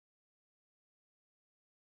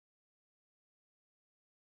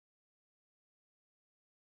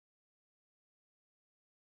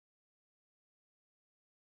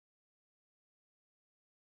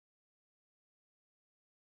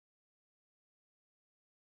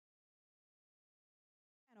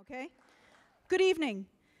Okay? Good evening.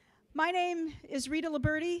 My name is Rita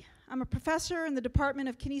Liberti. I'm a professor in the Department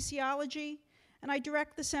of Kinesiology, and I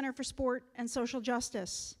direct the Center for Sport and Social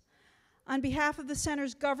Justice. On behalf of the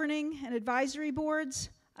Center's governing and advisory boards,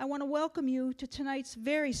 I want to welcome you to tonight's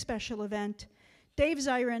very special event, Dave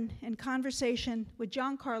Zirin in conversation with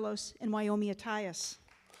John Carlos and Wyomia Tyus.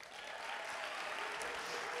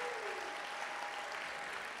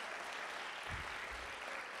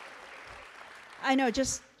 I know,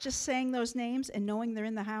 just saying those names and knowing they're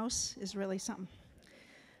in the house is really something.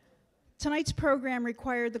 Tonight's program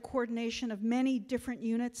required the coordination of many different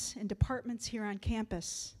units and departments here on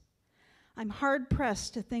campus. I'm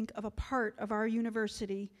hard-pressed to think of a part of our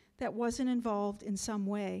university that wasn't involved in some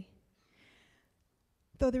way.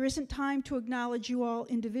 Though there isn't time to acknowledge you all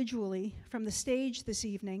individually from the stage this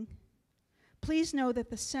evening, please know that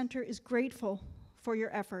the Center is grateful for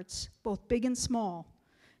your efforts, both big and small,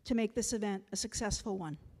 to make this event a successful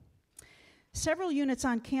one. Several units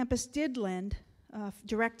on campus did lend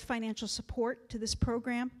direct financial support to this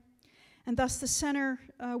program, and thus the Center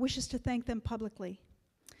wishes to thank them publicly.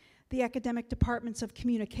 The academic departments of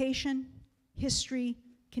communication, history,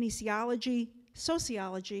 kinesiology,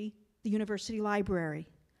 sociology, the University Library.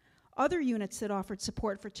 Other units that offered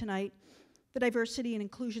support for tonight, the Diversity and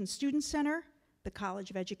Inclusion Student Center, the College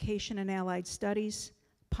of Education and Allied Studies,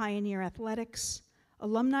 Pioneer Athletics,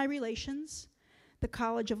 Alumni Relations, the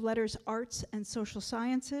College of Letters, Arts, and Social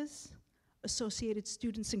Sciences, Associated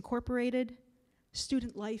Students Incorporated,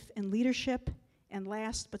 Student Life and Leadership, and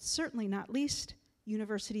last but certainly not least,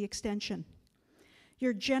 University Extension.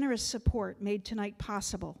 Your generous support made tonight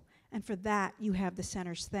possible, and for that you have the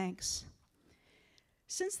Center's thanks.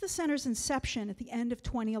 Since the Center's inception at the end of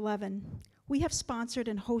 2011, we have sponsored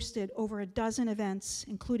and hosted over a dozen events,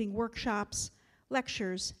 including workshops,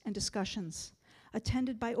 lectures, and discussions,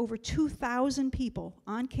 attended by over 2,000 people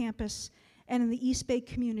on campus and in the East Bay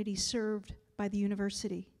community served by the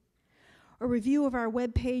university. A review of our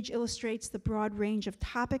webpage illustrates the broad range of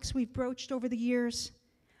topics we've broached over the years.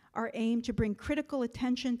 Our aim to bring critical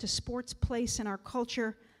attention to sport's place in our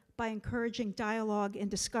culture by encouraging dialogue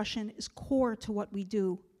and discussion is core to what we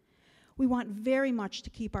do. We want very much to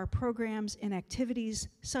keep our programs and activities,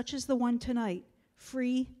 such as the one tonight,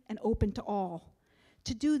 free and open to all.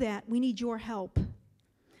 To do that, we need your help.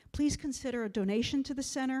 Please consider a donation to the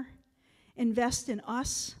Center. Invest in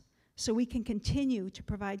us so we can continue to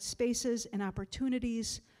provide spaces and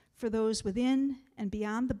opportunities for those within and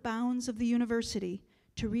beyond the bounds of the university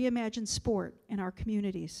to reimagine sport in our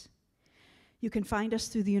communities. You can find us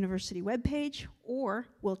through the university webpage, or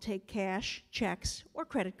we'll take cash, checks, or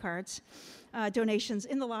credit cards, donations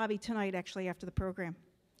in the lobby tonight, actually, after the program.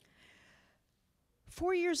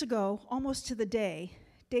 4 years ago, almost to the day,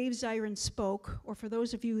 Dave Zirin spoke, or for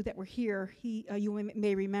those of you that were here, you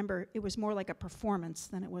may remember it was more like a performance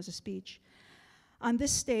than it was a speech. On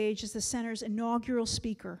this stage is the Center's inaugural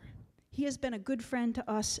speaker. He has been a good friend to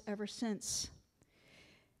us ever since.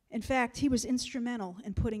 In fact, he was instrumental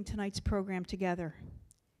in putting tonight's program together.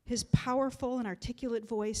 His powerful and articulate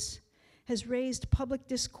voice has raised public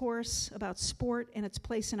discourse about sport and its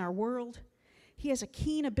place in our world. He has a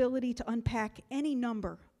keen ability to unpack any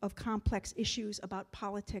number of complex issues about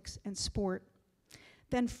politics and sport,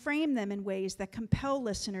 then frame them in ways that compel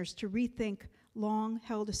listeners to rethink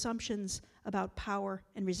long-held assumptions about power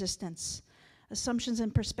and resistance, assumptions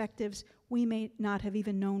and perspectives we may not have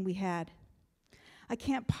even known we had. I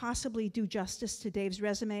can't possibly do justice to Dave's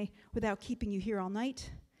resume without keeping you here all night,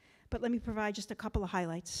 but let me provide just a couple of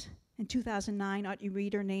highlights. In 2009, a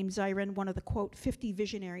reader named Zirin one of the, quote, 50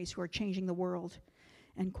 visionaries who are changing the world,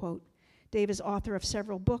 end quote. Dave is author of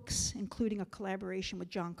several books, including a collaboration with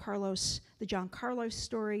John Carlos, The John Carlos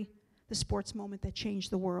Story, The Sports Moment That Changed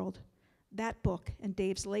the World. That book and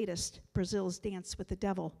Dave's latest, Brazil's Dance with the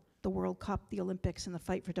Devil, the World Cup, the Olympics, and the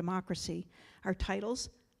Fight for Democracy, are titles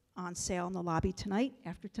on sale in the lobby tonight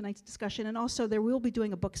after tonight's discussion, and also there will be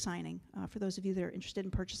doing a book signing for those of you that are interested in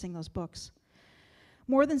purchasing those books.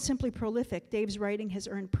 More than simply prolific, Dave's writing has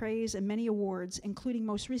earned praise and many awards, including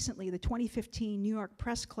most recently the 2015 New York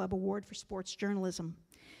Press Club Award for Sports Journalism.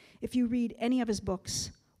 If you read any of his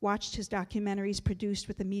books, watched his documentaries produced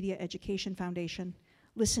with the Media Education Foundation,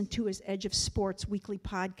 listened to his Edge of Sports weekly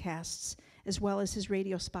podcasts, as well as his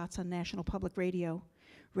radio spots on National Public Radio,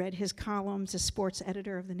 read his columns as sports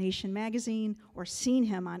editor of The Nation magazine, or seen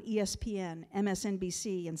him on ESPN,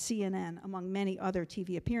 MSNBC, and CNN, among many other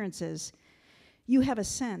TV appearances, you have a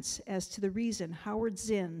sense as to the reason Howard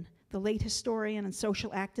Zinn, the late historian and social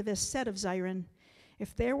activist, said of Zirin,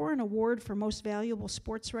 "If there were an award for most valuable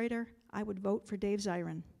sports writer, I would vote for Dave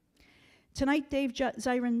Zirin." Tonight,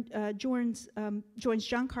 Zirin joins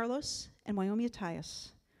John Carlos and Wyomia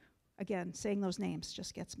Tyus. Again, saying those names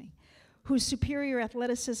just gets me. Whose superior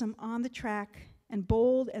athleticism on the track and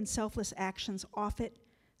bold and selfless actions off it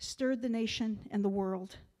stirred the nation and the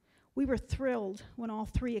world. We were thrilled when all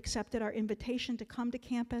three accepted our invitation to come to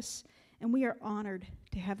campus, and we are honored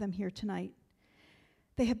to have them here tonight.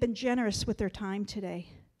 They have been generous with their time today,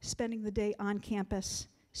 spending the day on campus,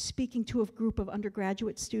 speaking to a group of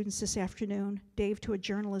undergraduate students this afternoon, Dave to a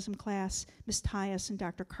journalism class, Ms. Tyus and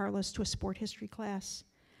Dr. Carlos to a sport history class,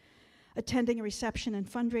 attending a reception and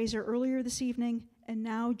fundraiser earlier this evening, and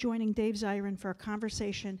now joining Dave Zirin for a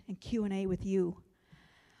conversation and Q&A with you.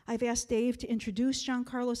 I've asked Dave to introduce John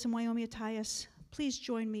Carlos and Wyomia Tyus. Please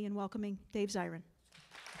join me in welcoming Dave Zirin.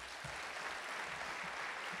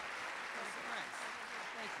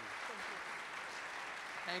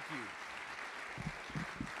 Thank you.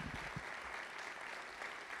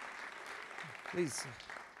 Please,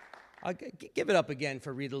 give it up again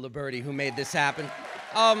for Rita Liberti, who made this happen.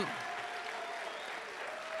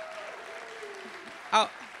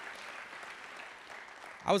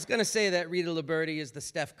 I was going to say that Rita Liberti is the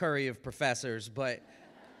Steph Curry of professors, but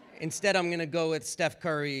instead I'm going to go with Steph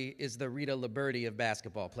Curry is the Rita Liberti of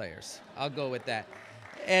basketball players. I'll go with that.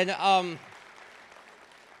 And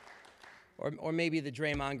or maybe the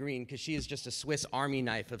Draymond Green, because she is just a Swiss Army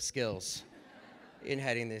knife of skills in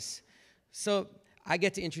heading this. So I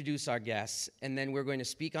get to introduce our guests, and then we're going to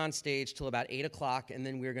speak on stage till about 8 o'clock, and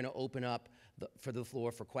then we're going to open up for the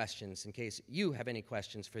floor for questions in case you have any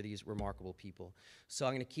questions for these remarkable people. So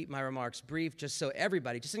I'm going to keep my remarks brief just so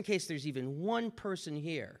everybody, just in case there's even one person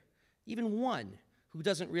here, even one, who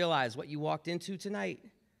doesn't realize what you walked into tonight,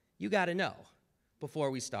 you got to know before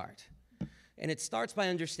we start. And it starts by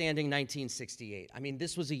understanding 1968. I mean,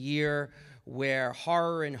 this was a year where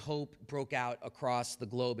horror and hope broke out across the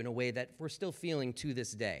globe in a way that we're still feeling to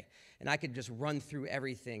this day. And I could just run through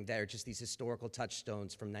everything that are just these historical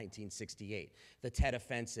touchstones from 1968. The Tet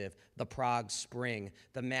Offensive, the Prague Spring,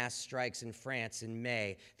 the mass strikes in France in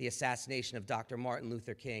May, the assassination of Dr. Martin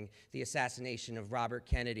Luther King, the assassination of Robert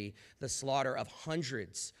Kennedy, the slaughter of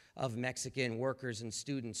hundreds of Mexican workers and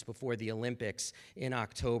students before the Olympics in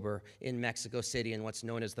October in Mexico City in what's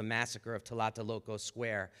known as the massacre of Tlatelolco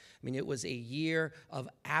Square. I mean, it was a year of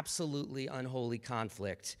absolutely unholy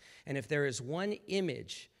conflict. And if there is one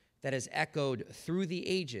image that has echoed through the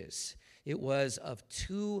ages, it was of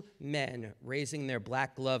two men raising their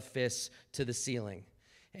black glove fists to the ceiling.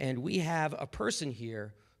 And we have a person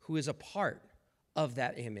here who is a part of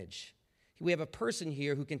that image. We have a person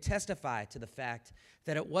here who can testify to the fact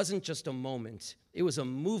that it wasn't just a moment, it was a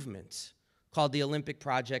movement called the Olympic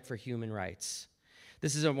Project for Human Rights.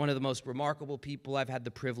 This is one of the most remarkable people I've had the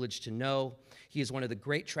privilege to know. He is one of the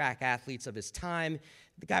great track athletes of his time.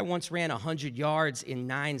 The guy once ran 100 yards in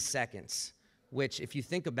 9 seconds, which, if you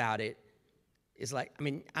think about it, is like, I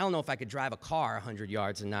mean, I don't know if I could drive a car 100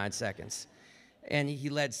 yards in 9 seconds. And he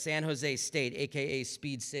led San Jose State, a.k.a.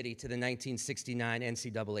 Speed City, to the 1969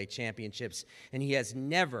 NCAA championships. And he has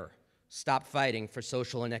never stopped fighting for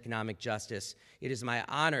social and economic justice. It is my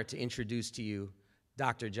honor to introduce to you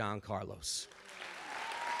Dr. John Carlos.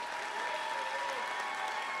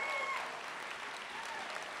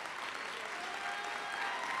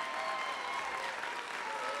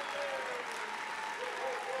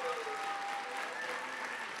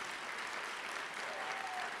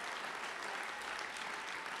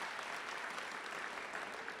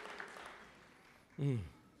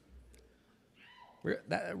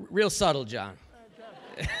 Real subtle, John.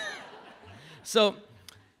 So,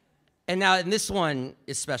 and now, and this one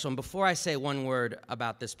is special. And before I say one word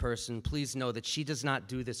about this person, please know that she does not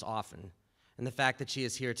do this often. And the fact that she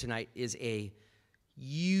is here tonight is a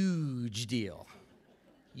huge deal.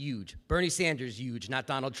 Huge. Bernie Sanders, huge, not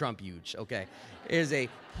Donald Trump, huge, okay? It is a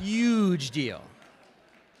huge deal.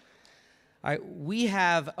 All right, we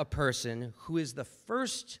have a person who is the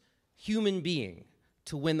first human being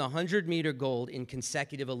to win the 100-meter gold in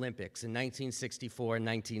consecutive Olympics in 1964 and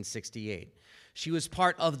 1968. She was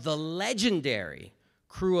part of the legendary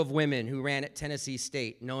crew of women who ran at Tennessee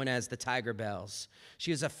State, known as the Tiger Bells.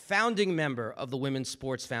 She is a founding member of the Women's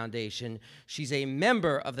Sports Foundation. She's a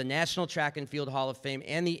member of the National Track and Field Hall of Fame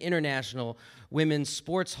and the International Women's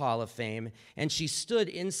Sports Hall of Fame, and she stood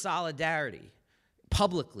in solidarity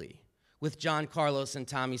publicly with John Carlos and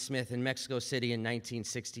Tommie Smith in Mexico City in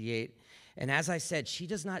 1968. And as I said, she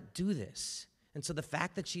does not do this. And so the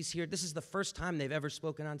fact that she's here, this is the first time they've ever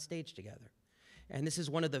spoken on stage together. And this is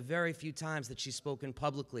one of the very few times that she's spoken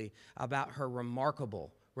publicly about her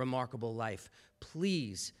remarkable, remarkable life.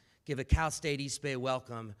 Please give a Cal State East Bay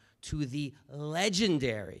welcome to the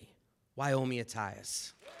legendary Wyomia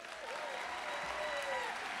Tyus.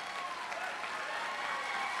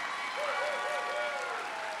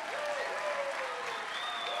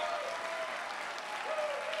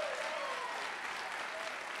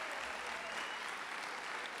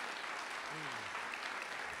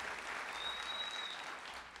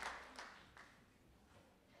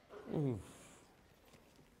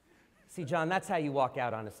 See, John, that's how you walk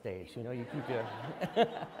out on a stage. You know, you keep your... Hey,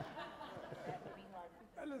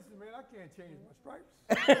 listen, man, I can't change my stripes.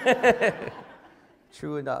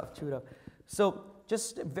 True enough, true enough. So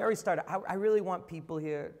just very start, I really want people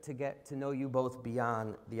here to get to know you both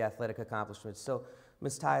beyond the athletic accomplishments. So,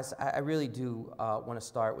 Ms. Tyus, I really do want to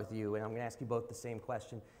start with you, and I'm going to ask you both the same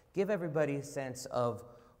question. Give everybody a sense of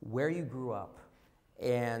where you grew up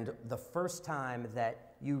and the first time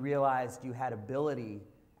that you realized you had ability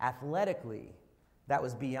athletically that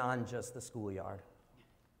was beyond just the schoolyard.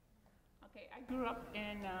 Okay, I grew up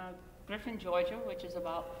in Griffin, Georgia, which is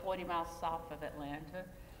about 40 miles south of Atlanta.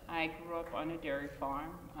 I grew up on a dairy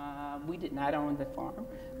farm. We did not own the farm.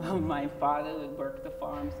 My father worked the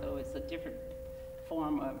farm, so it's a different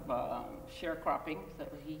form of sharecropping. So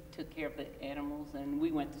he took care of the animals, and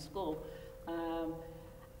we went to school.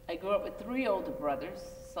 I grew up with 3 older brothers,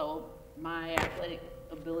 so my athletic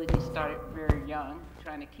ability started very young,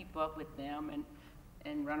 trying to keep up with them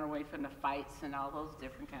and run away from the fights and all those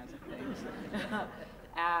different kinds of things.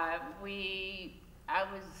 I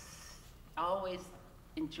always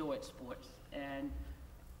enjoyed sports, and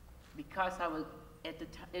because I was at the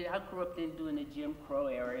time, I grew up in doing the Jim Crow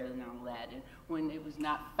area and all that, and when it was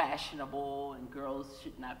not fashionable and girls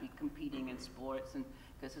should not be competing in sports, and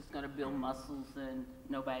because it's going to build muscles, and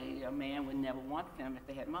a man would never want them if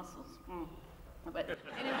they had muscles. But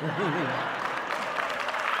anyway.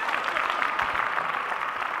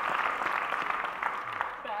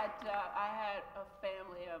 I had a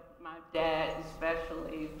family of my dad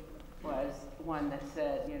especially was one that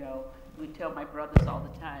said, you know, we tell my brothers all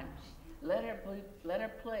the time, let her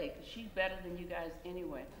play, because she's better than you guys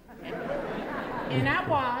anyway. And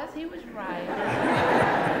he was right.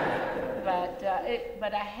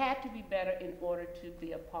 But I had to be better in order to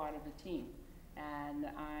be a part of the team. And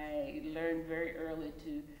I learned very early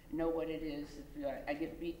to know what it is. If I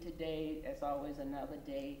get beat today, there's always another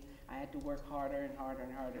day. I had to work harder and harder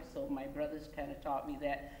and harder. So my brothers kind of taught me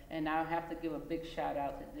that. And I have to give a big shout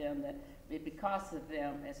out to them that because of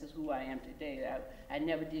them, this is who I am today. I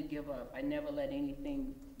never did give up. I never let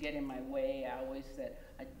anything get in my way. I always said,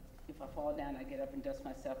 if I fall down, I get up and dust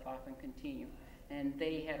myself off and continue. And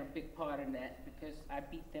they had a big part in that because I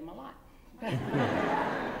beat them a lot.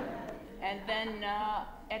 And then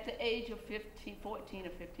at the age of 14 or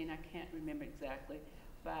 15, I can't remember exactly,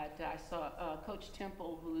 but I saw Coach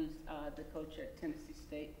Temple, who's the coach at Tennessee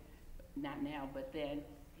State, not now, but then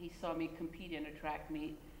he saw me compete in a track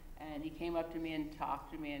meet, and he came up to me and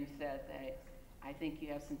talked to me and said that I think you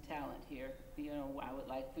have some talent here. You know, I would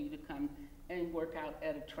like for you to come and work out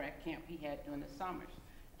at a track camp he had during the summers.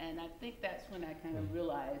 And I think that's when I kind of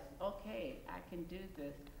realized, okay, I can do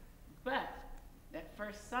this. But that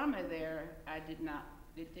first summer there,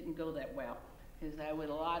 it didn't go that well, because I was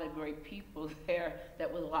a lot of great people there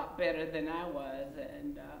that was a lot better than I was.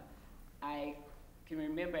 And I can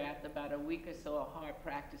remember after about a week or so of hard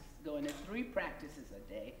practice, going to 3 practices a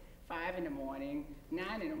day, 5 in the morning,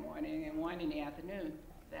 9 in the morning, and 1 in the afternoon,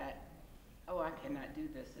 that, oh, I cannot do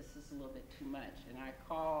this. This is a little bit too much. And I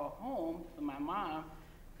called home to my mom,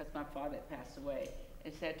 because my father had passed away,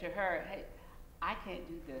 and said to her, hey, I can't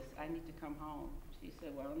do this. I need to come home. She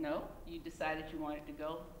said, well, no, you decided you wanted to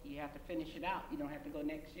go. You have to finish it out. You don't have to go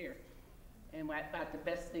next year. And about the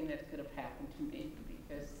best thing that could have happened to me,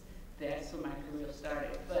 because that's when my career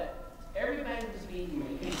started. But everybody was beating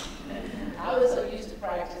me. I was so used to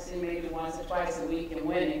practicing maybe once or twice a week and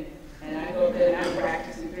winning, and I go there and I'm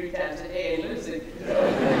practicing 3 times a day and losing. So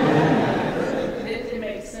it didn't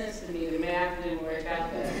make sense to me. The math didn't work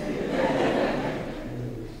out that way.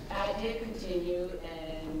 I did continue,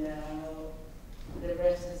 and the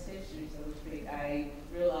rest is history, so to speak. I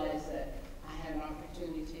realized that I had an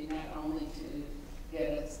opportunity not only to get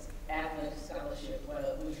an athletic scholarship, well,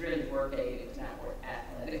 it was really work aid, it was not work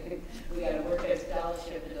athletic. We got a work aid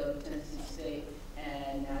scholarship to go to Tennessee State,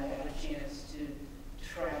 and I got a chance to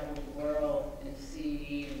travel the world and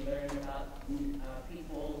see and learn about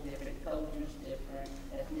people, different cultures, different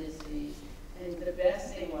ethnicities. And the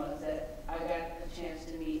best thing was that I got a chance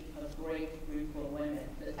to meet a great group of women,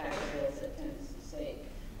 the type of girls at Tennessee State,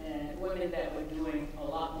 and women that were doing a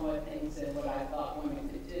lot more things than what I thought women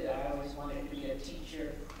could do. I always wanted to be a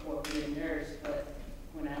teacher or be a nurse, but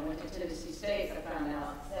when I went to Tennessee State, I found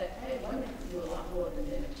out that, hey, women can do a lot more than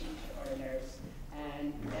being a teacher or a nurse.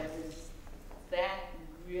 And that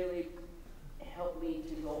really helped me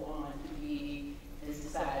to go on to be, and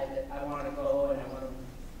decide that I want to go and I want to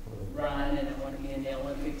run and I want to be in the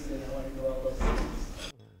Olympics and I want to do all those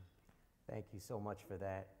things. Thank you so much for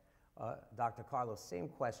that. Dr. Carlos, same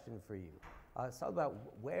question for you. Talk about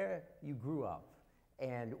where you grew up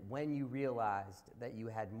and when you realized that you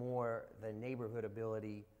had more than neighborhood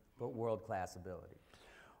ability, but world-class ability.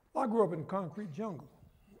 Well, I grew up in the concrete jungle.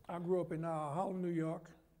 I grew up in Harlem, New York.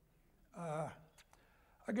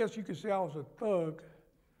 I guess you could say I was a thug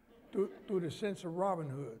through the sense of Robin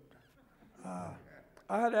Hood.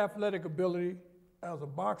 I had athletic ability as a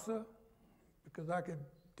boxer because I could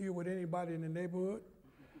deal with anybody in the neighborhood.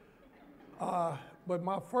 But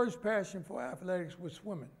my first passion for athletics was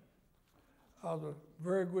swimming. I was a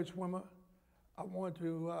very good swimmer. I wanted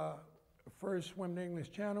to first swim the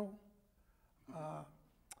English Channel.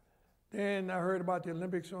 Then I heard about the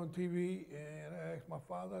Olympics on TV, and I asked my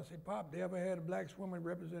father, I said, Pop, they ever had a black swimmer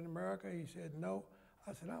represent America? He said, no.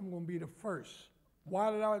 I said, I'm going to be the first.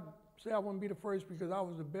 Why did I say I want to be the first? Because I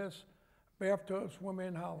was the best bathtub swimmer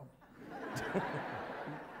in Harlem.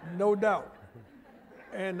 No doubt.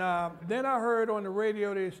 And then I heard on the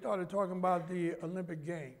radio they started talking about the Olympic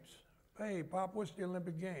Games. Hey, Pop, what's the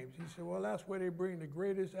Olympic Games? He said, well, that's where they bring the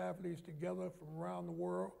greatest athletes together from around the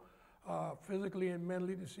world, physically and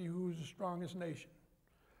mentally, to see who's the strongest nation.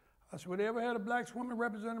 I said, well, they ever had a black swimmer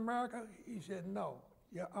represent America? He said, no.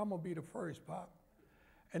 Yeah, I'm going to be the first, Pop.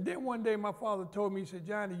 And then one day my father told me, he said,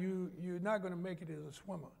 Johnny, you're not going to make it as a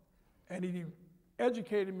swimmer. And he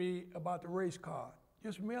educated me about the race card.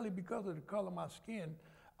 Just merely because of the color of my skin,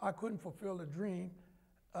 I couldn't fulfill the dream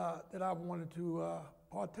that I wanted to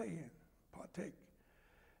partake.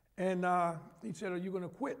 And he said, are you going to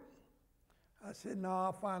quit? I said, no,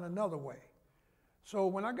 I'll find another way. So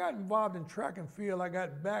when I got involved in track and field, I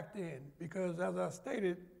got backed in because, as I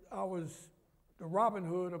stated, I was the Robin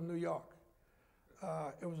Hood of New York.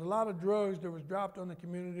 It was a lot of drugs that was dropped on the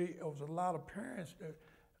community. It was a lot of parents that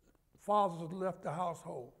fathers left the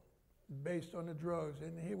household based on the drugs.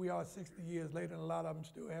 And here we are 60 years later, and a lot of them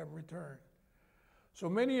still haven't returned. So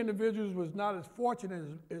many individuals was not as fortunate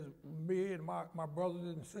as me and my brothers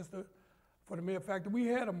and sisters, for the mere fact that we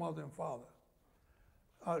had a mother and father.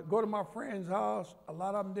 Go to my friend's house, a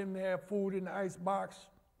lot of them didn't have food in the ice box.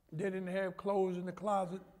 They didn't have clothes in the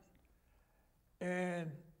closet.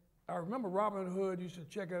 And I remember Robin Hood used to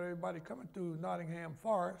check out everybody coming through Nottingham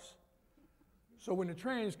Forest. So when the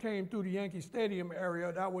trains came through the Yankee Stadium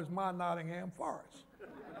area, that was my Nottingham Forest.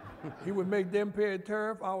 He would make them pay a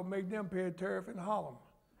tariff, I would make them pay a tariff in Harlem.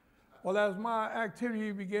 Well, as my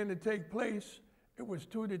activity began to take place, it was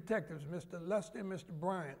two detectives, Mr. Lester and Mr.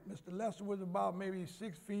 Bryant. Mr. Lester was about maybe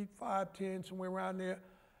 6 feet, 5'10", somewhere around there,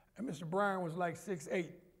 and Mr. Bryant was like 6'8". And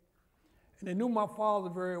they knew my father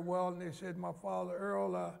very well, and they said, my father,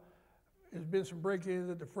 Earl, there's been some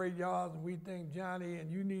break-ins at the freight yards, and we think Johnny,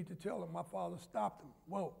 and you need to tell him. My father stopped him.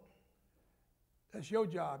 Whoa, that's your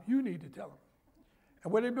job. You need to tell him.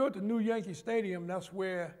 And when they built the new Yankee Stadium, that's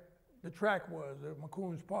where the track was, at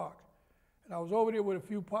McCoon's Park. And I was over there with a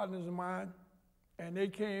few partners of mine, and they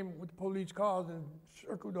came with the police cars and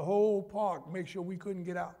circled the whole park, make sure we couldn't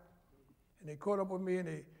get out. And they caught up with me, and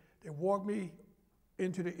they walked me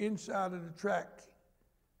into the inside of the track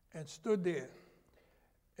and stood there.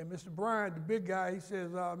 And Mr. Bryant, the big guy, he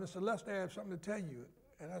says, Mr. Lester, I have something to tell you.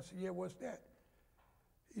 And I said, yeah, what's that?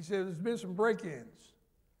 He said, there's been some break-ins.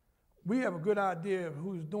 We have a good idea of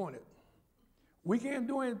who's doing it. We can't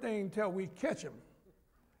do anything until we catch him.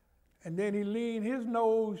 And then he leaned his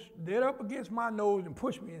nose dead up against my nose and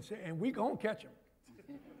pushed me and said, and we gonna catch him.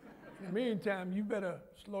 In the meantime, you better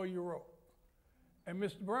slow your roll. And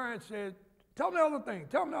Mr. Bryant said, tell me the other thing,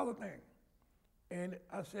 tell me the other thing. And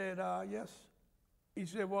I said, yes. He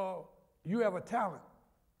said, well, you have a talent.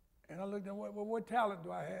 And I looked at him, well, what talent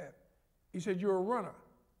do I have? He said, you're a runner.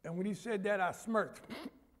 And when he said that, I smirked.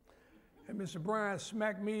 And Mr. Bryant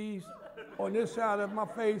smacked me on this side of my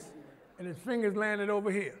face, and his fingers landed over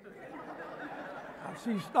here. I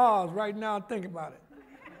see stars right now, think about it.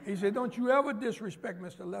 He said, don't you ever disrespect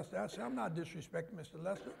Mr. Lester. I said, I'm not disrespecting Mr.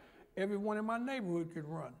 Lester. Everyone in my neighborhood could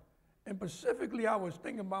run. And specifically, I was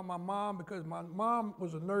thinking about my mom, because my mom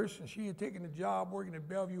was a nurse, and she had taken a job working at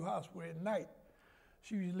Bellevue Hospital at night.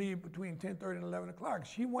 She used to leave between 10:30 and 11 o'clock.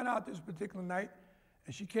 She went out this particular night,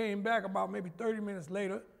 and she came back about maybe 30 minutes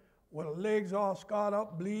later with her legs all scarred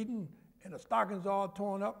up, bleeding, and the stockings all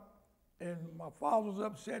torn up. And my father was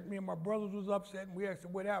upset, me and my brothers was upset, and we asked her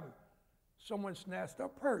what happened. Someone snatched her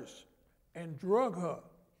purse and drug her.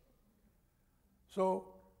 So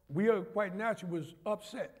we quite naturally was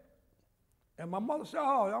upset. And my mother said,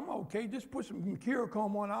 oh, I'm okay. Just put some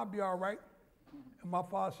Curacomb on, I'll be all right. And my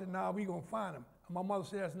father said, nah, we gonna find him. And my mother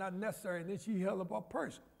said, that's not necessary. And then she held up her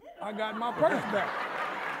purse. I got my purse back.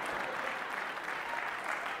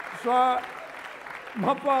 So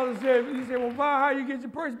my father said, he said, well, Va, how you get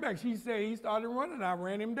your purse back? She said, he started running, I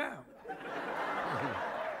ran him down.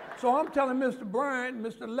 So I'm telling Mr. Bryant,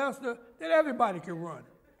 Mr. Lester, that everybody can run.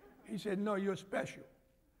 He said, no, you're special.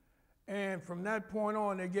 And from that point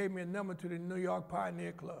on, they gave me a number to the New York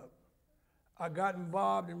Pioneer Club. I got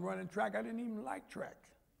involved in running track. I didn't even like track.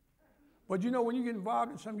 But you know, when you get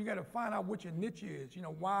involved in something, you got to find out what your niche is. You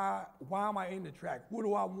know, why am I in the track? What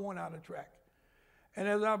do I want out of track? And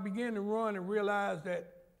as I began to run and realize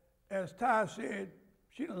that, as Tyus said,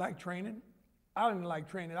 she didn't like training. I didn't like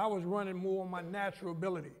training. I was running more on my natural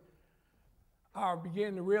ability. I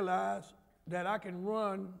began to realize that I can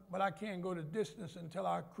run, but I can't go the distance until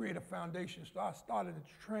I create a foundation. So I started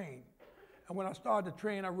to train. And when I started to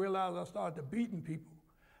train, I realized I started to beating people.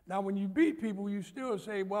 Now, when you beat people, you still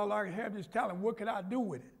say, well, I have this talent. What can I do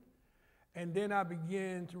with it? And then I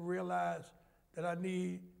began to realize that I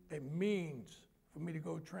need a means for me to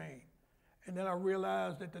go train. And then I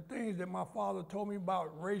realized that the things that my father told me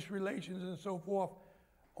about race relations and so forth,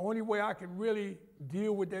 only way I could really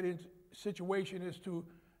deal with that situation is to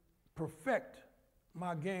perfect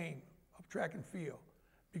my game of track and field,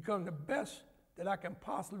 become the best that I can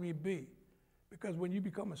possibly be. Because when you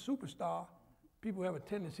become a superstar, people have a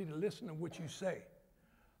tendency to listen to what you say.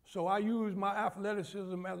 So I use my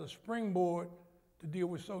athleticism as a springboard to deal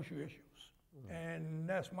with social issues. And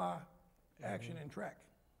that's my action in track.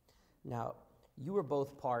 Now, you were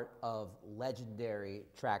both part of legendary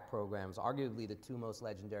track programs, arguably the two most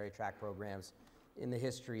legendary track programs in the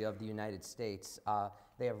history of the United States.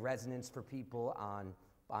 They have resonance for people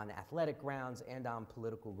on athletic grounds and on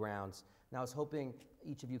political grounds. Now, I was hoping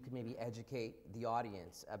each of you could maybe educate the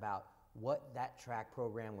audience about what that track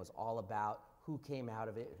program was all about, who came out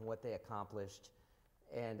of it, and what they accomplished.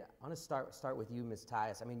 And I want to start with you, Ms.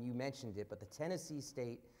 Tyus. I mean, you mentioned it, but the Tennessee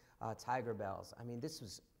State Tiger Bells, I mean, this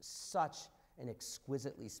was such an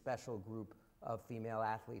exquisitely special group of female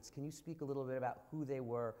athletes. Can you speak a little bit about who they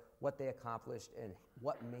were, what they accomplished, and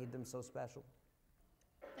what made them so special?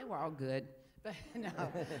 They were all good, but no,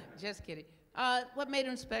 just kidding. What made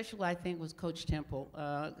them special, I think, was Coach Temple.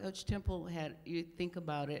 Coach Temple had, you think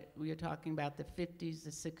about it, we were talking about the 50s,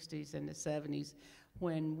 the 60s, and the 70s,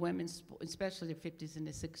 when women's, especially the 50s and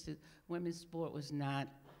the 60s, women's sport was not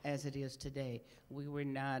as it is today. We were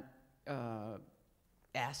not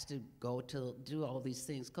asked to go to do all these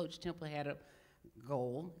things. Coach Temple had a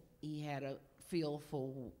goal. He had a feel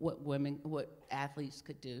for what athletes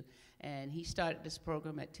could do. And he started this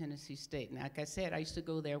program at Tennessee State. And like I said, I used to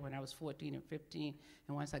go there when I was 14 and 15.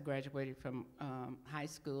 And once I graduated from high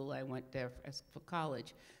school, I went there for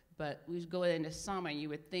college. But we would go there in the summer, and you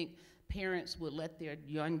would think parents would let their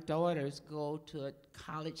young daughters go to a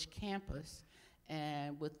college campus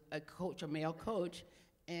and with a coach, a male coach,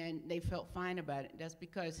 and they felt fine about it. That's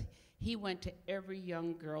because he went to every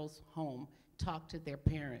young girl's home, talked to their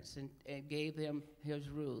parents, and gave them his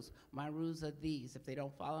rules. My rules are these. If they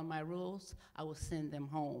don't follow my rules, I will send them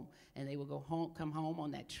home. And they will go home, come home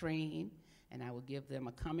on that train, and I will give them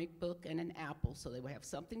a comic book and an apple so they will have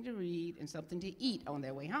something to read and something to eat on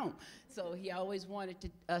their way home. So he always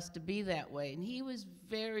wanted us to be that way. And he was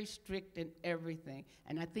very strict in everything.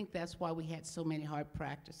 And I think that's why we had so many hard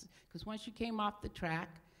practices. Because once you came off the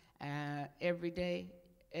track every day,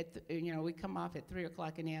 we come off at 3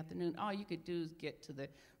 o'clock in the afternoon, all you could do is get to the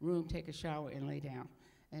room, take a shower, and lay down.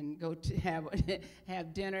 And go to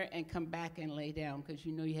have dinner and come back and lay down because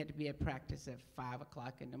you had to be at practice at 5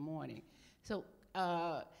 o'clock in the morning. So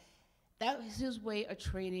that was his way of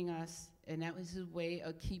training us, and that was his way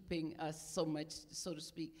of keeping us so much, so to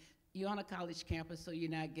speak. You're on a college campus, so you're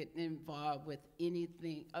not getting involved with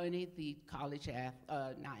anything, any of the college,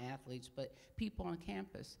 not athletes, but people on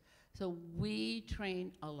campus. So we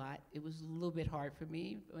trained a lot. It was a little bit hard for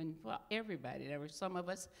me and for everybody. There were some of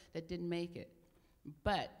us that didn't make it.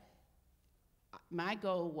 But my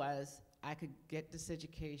goal was I could get this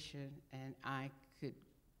education and I could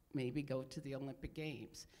maybe go to the Olympic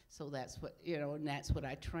Games. So that's what, and that's what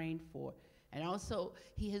I trained for. And also,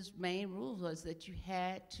 his main rule was that you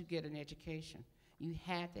had to get an education. You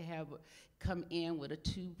had to come in with a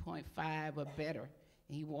 2.5 or better.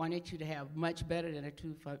 And he wanted you to have much better than a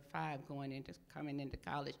 2.5 coming into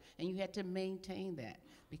college. And you had to maintain that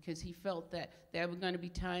because he felt that there were going to be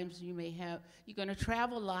times you're going to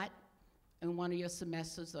travel a lot in one of your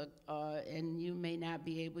semesters, and you may not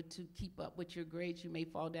be able to keep up with your grades. You may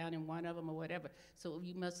fall down in one of them or whatever. So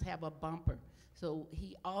you must have a bumper. So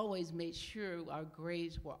he always made sure our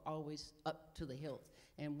grades were always up to the hilt,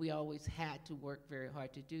 and we always had to work very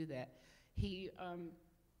hard to do that. The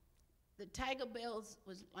Tiger Bells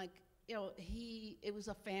was like, it was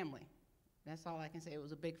a family. That's all I can say. It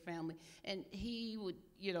was a big family. And he would,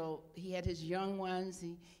 he had his young ones,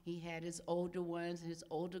 he had his older ones, and his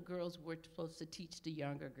older girls were supposed to teach the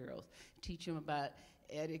younger girls, teach them about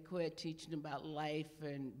etiquette, teaching them about life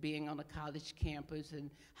and being on a college campus and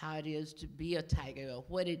how it is to be a Tiger Bell,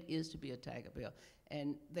 what it is to be a Tiger Bell.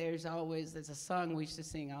 And there's a song we used to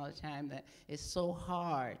sing all the time that it's so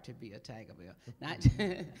hard to be a Tiger Bell.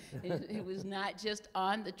 It was not just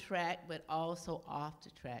on the track, but also off the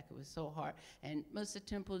track. It was so hard. And Mr.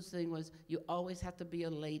 Temple's thing was, you always have to be a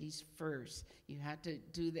ladies first. You have to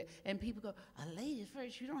do that. And people go, a ladies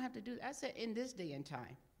first? You don't have to do that. I said, in this day and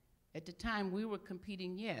time. At the time we were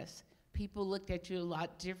competing, yes. People looked at you a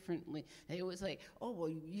lot differently. It was like, oh, well,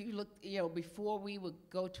 you look, before we would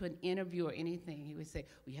go to an interview or anything, he would say,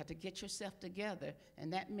 well, you have to get yourself together.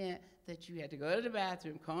 And that meant that you had to go to the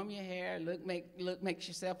bathroom, comb your hair, make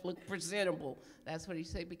yourself look presentable. That's what he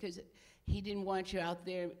said, because he didn't want you out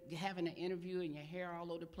there having an interview and your hair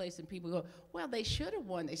all over the place and people go, well, they should have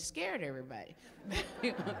won. They scared everybody.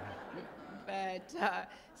 But,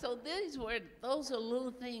 so those are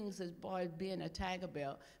little things as far as being a Tiger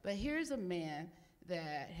Bell. But here's a man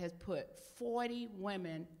that has put 40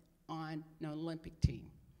 women on the Olympic team.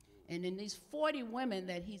 And in these 40 women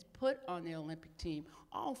that he's put on the Olympic team,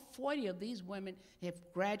 all 40 of these women have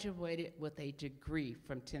graduated with a degree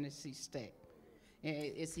from Tennessee State.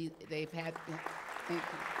 They've had, thank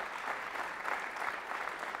you.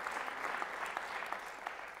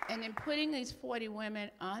 And in putting these 40 women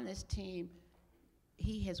on this team,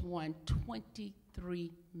 he has won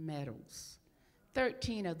 23 medals,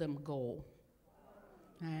 13 of them gold.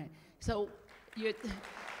 All right, so you're...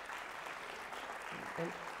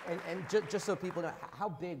 And just so people know, how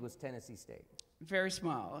big was Tennessee State? Very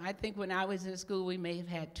small. I think when I was in school, we may have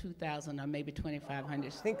had 2,000 or maybe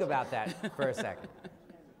 2,500. Think about that for a second.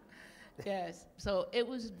 Yes, so it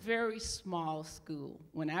was very small school.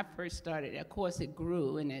 When I first started, of course it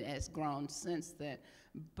grew and it has grown since then,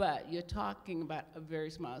 but you're talking about a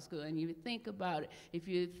very small school. And you think about it, if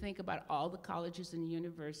you think about all the colleges and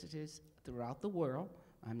universities throughout the world,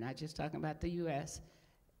 I'm not just talking about the US,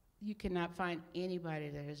 you cannot find anybody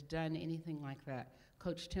that has done anything like that.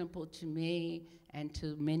 Coach Temple, to me and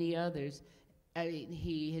to many others, I mean,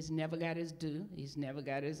 he has never got his due. He's never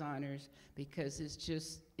got his honors because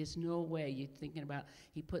it's no way. You're thinking about,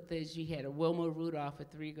 he put this, you had a Wilma Rudolph with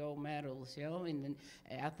 3 gold medals, and then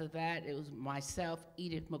after that, it was myself,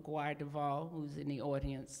 Edith McGuire Duvall, who's in the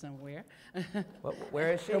audience somewhere.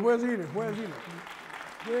 Where is she? Yeah, where's Edith? Where's Edith?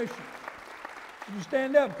 Where is she? Can you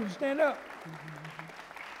stand up? Can you stand up?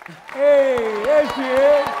 Hey, there she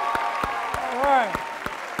is. All right.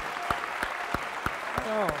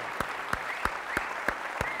 Oh.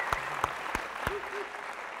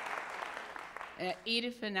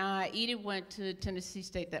 Edith went to Tennessee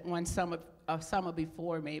State that one summer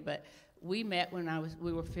before me, but we met when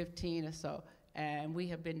we were 15 or so, and we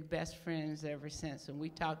have been best friends ever since, and we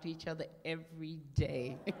talk to each other every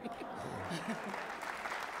day.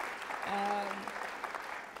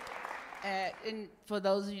 And for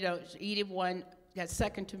those of you who don't, Edith got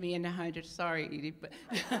second to me in the 100. Sorry, Edith, but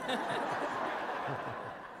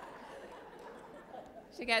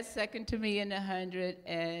she got second to me in the 100.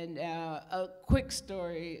 And a quick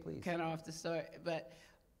story, kind of off the story, but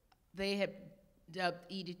they had dubbed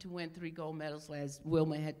Edith to win 3 gold medals, as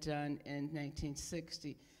Wilma had done in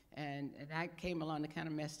 1960, and I came along to kind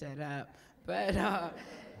of mess that up, but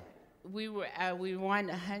we won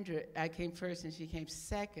 100. I came first, and she came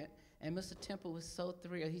second. And Mr. Temple was so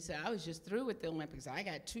thrilled. He said, I was just through with the Olympics. I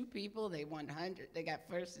got 2 people, they won 100. They got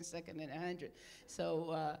first and second in 100.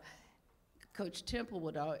 So Coach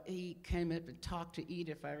Temple he came up and talked to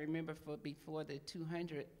Edith, I remember, before the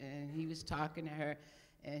 200, and he was talking to her,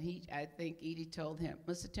 and I think Edith told him,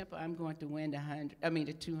 Mr. Temple, I'm going to win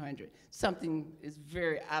the 200. Something is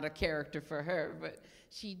very out of character for her, but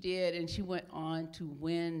she did, and she went on to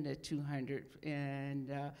win the 200,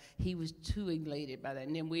 and he was too elated by that.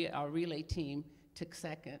 And then our relay team took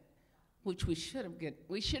second, which we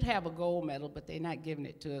should have a gold medal, but they're not giving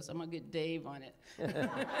it to us. I'm gonna get Dave on it.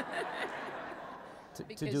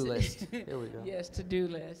 To-do list. Here we go. Yes, to-do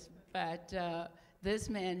list. But this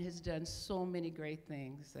man has done so many great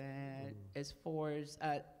things, and as far as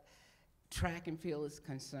track and field is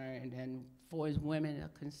concerned, and for as women are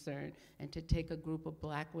concerned, and to take a group of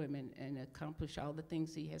black women and accomplish all the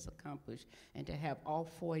things he has accomplished, and to have all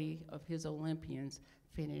 40 of his Olympians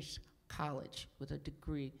finish college with a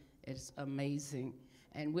degree It's amazing.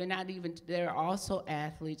 And we're not even, there are also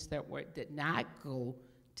athletes that did not go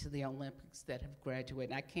to the Olympics that have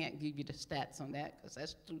graduated. I can't give you the stats on that because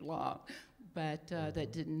that's too long, but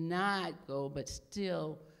that did not go but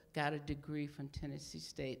still got a degree from Tennessee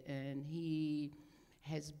State. And he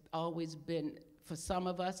has always been, for some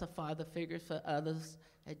of us, a father figure, for others,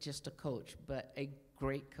 just a coach, but a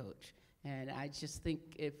great coach. And I just think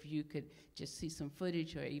if you could just see some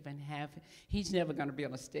footage or even have, he's never going to be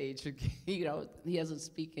on a stage, you know, he doesn't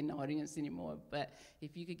speak in the audience anymore, but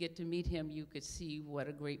if you could get to meet him, you could see what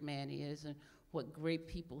a great man he is and what great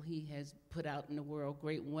people he has put out in the world,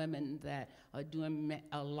 great women that are doing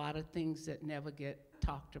a lot of things that never get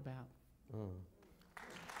talked about.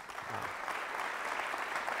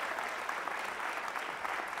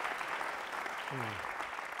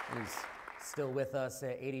 He's still with us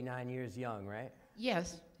at 89 years young, right?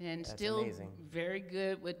 Yes, and That's still amazing. very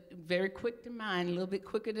good, very quick to mind, a little bit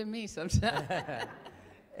quicker than me sometimes.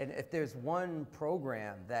 And if there's one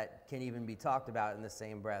program that can even be talked about in the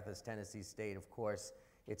same breath as Tennessee State, of course,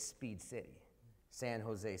 it's Speed City, San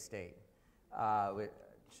Jose State. If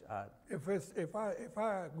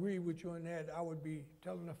I agree with you on that, I would be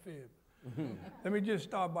telling a fib. Let me just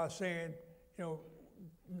start by saying, you know,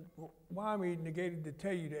 Wyomia negated to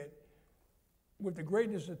tell you that with the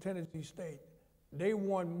greatness of Tennessee State, they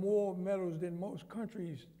won more medals than most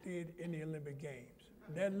countries did in the Olympic Games.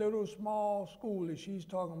 That little small school that she's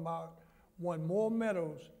talking about won more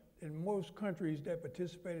medals than most countries that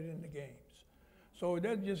participated in the games. So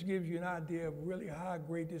that just gives you an idea of really how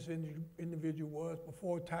great this individual was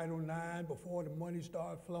before Title IX, before the money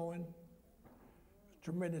started flowing.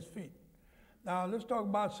 Tremendous feat. Now let's talk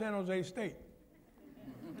about San Jose State.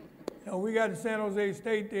 You know, we got San Jose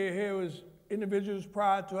State there. Here was individuals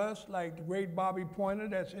prior to us, like the great Bobby Pointer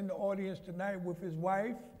that's in the audience tonight with his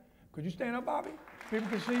wife. Could you stand up, Bobby? People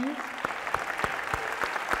can see you.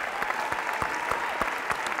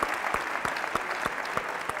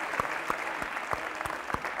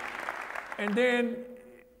 And then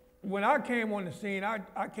when I came on the scene,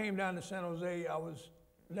 I came down to San Jose. I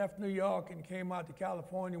left New York and came out to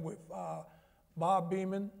California with Bob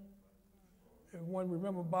Beeman. Everyone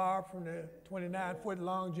remember Bob from the 29-foot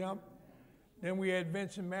long jump. Then we had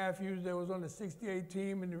Vincent Matthews that was on the 68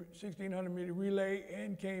 team in the 1,600-meter relay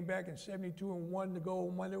and came back in 72 and won the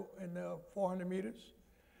gold medal in the 400 meters.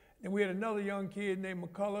 Then we had another young kid named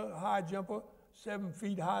McCullough, a high jumper, 7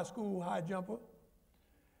 feet high school high jumper.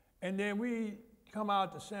 And then we come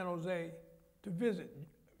out to San Jose to visit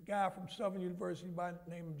a guy from Southern University by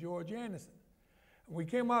the name of George Anderson. And we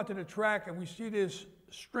came out to the track and we see this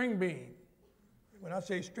string beam. When I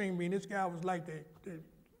say string beam, this guy was like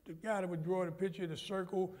the guy that would draw the picture of the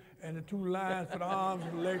circle and the 2 lines for the arms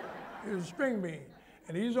and the legs. It was a string beam.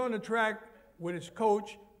 And he's on the track with his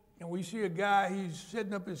coach, and we see a guy, he's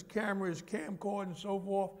setting up his camera, his camcorder and so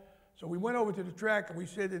forth. So we went over to the track and we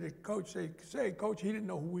said to the coach, say, Coach, he didn't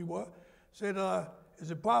know who we were, said,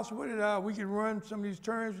 is it possible that we can run some of these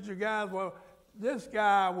turns with you guys? Well, this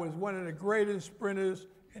guy was one of the greatest sprinters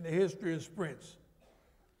in the history of sprints.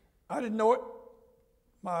 I didn't know it.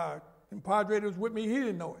 My compadre that was with me, he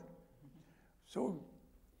didn't know it. So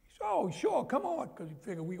he said, oh, sure, come on, because he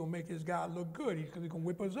figured we gonna make this guy look good, because he's gonna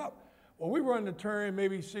whip us up. Well, we run the turn,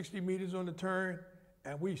 maybe 60 meters on the turn,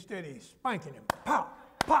 and we steady spanking him,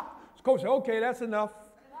 pop, pop. So coach said, okay, that's enough.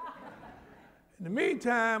 In the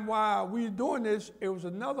meantime, while we were doing this, it was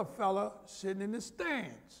another fella sitting in the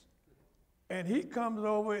stands. And he comes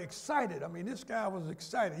over excited. I mean, this guy was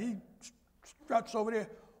excited. He struts over there.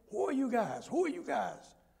 Who are you guys? Who are you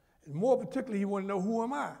guys? And more particularly, he wanted to know, who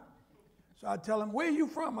am I? So I tell him, where are you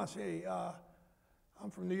from? I say, I'm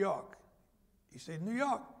from New York. He said, New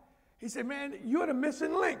York? He said, man, you're the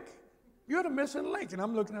missing link. You're the missing link. And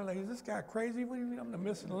I'm looking at him like, is this guy crazy? What do you mean I'm the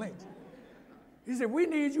missing link? He said, we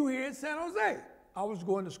need you here in San Jose. I was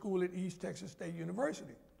going to school at East Texas State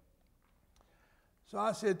University. So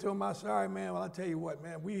I said to him, I said, all right, man, well, I'll tell you what,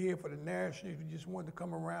 man, we're here for the Nationals. We just wanted to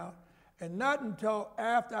come around. And not until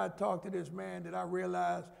after I talked to this man did I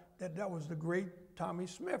realize that that was the great Tommy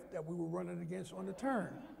Smith that we were running against on the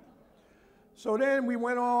turn. So then we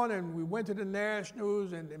went on and we went to the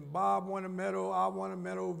Nationals, and then Bob won a medal, I won a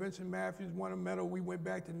medal, Vincent Matthews won a medal. We went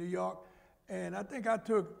back to New York, and I think I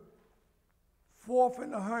took 4th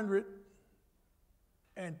in the 100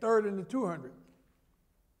 and 3rd in the 200.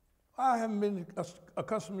 I haven't been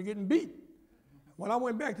accustomed to getting beat. When I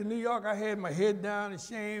went back to New York, I had my head down in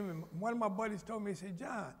shame, and one of my buddies told me, he said,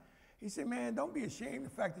 John, he said, man, don't be ashamed of the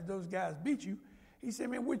fact that those guys beat you. He said,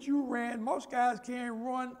 man, what you ran, most guys can't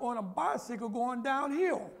run on a bicycle going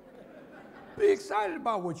downhill. Be excited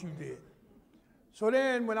about what you did. So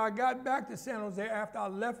then when I got back to San Jose after I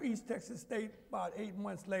left East Texas State about 8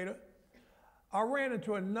 months later, I ran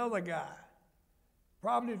into another guy,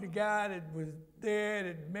 probably the guy that was there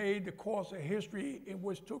that made the course of history in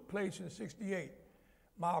which took place in '68.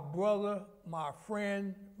 My brother, my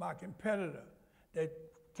friend, my competitor that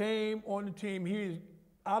came on the team. He is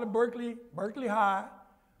out of Berkeley High,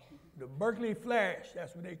 the Berkeley Flash,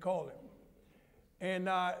 that's what they call him. And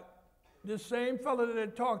this same fella that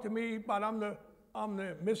had talked to me about I'm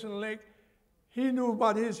the missing link, he knew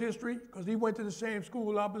about his history because he went to the same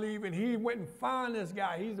school, I believe, and he went and found this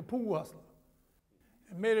guy. He's a pool hustler.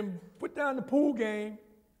 And made him put down the pool game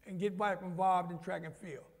and get back involved in track and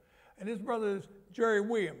field. And his brother is Jerry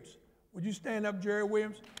Williams. Would you stand up, Jerry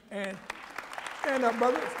Williams? And stand up,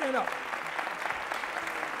 brother, stand up.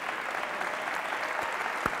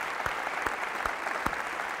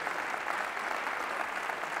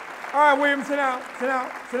 All right, Williams, sit down,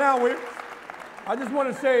 Williams. I just want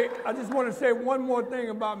to say one more thing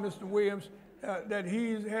about Mr. Williams, that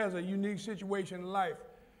he has a unique situation in life.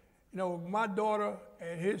 You know, my daughter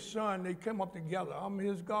and his son, they come up together. I'm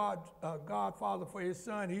his godfather for his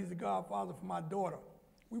son. He's the godfather for my daughter.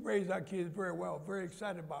 We raise our kids very well, very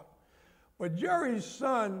excited about them. But Jerry's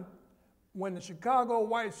son, when the Chicago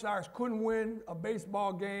White Sox couldn't win a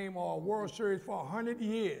baseball game or a World Series for 100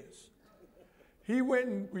 years, he went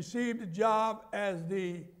and received a job as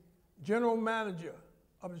the general manager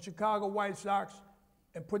of the Chicago White Sox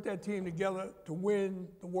and put that team together to win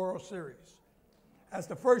the World Series. That's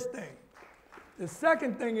the first thing. The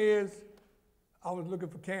second thing is, I was looking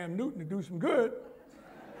for Cam Newton to do some good,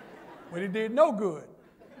 but he did no good.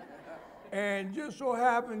 And just so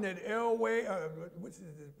happened that Elway, what's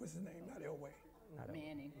his name? Not Elway.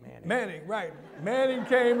 Manning, right. Manning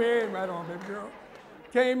came in, right on, baby girl.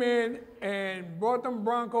 Came in and brought them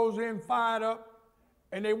Broncos in, fired up,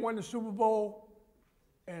 and they won the Super Bowl.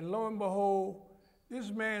 And lo and behold,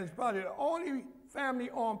 this man is probably the only family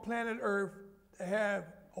on planet Earth to have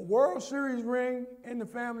a World Series ring in the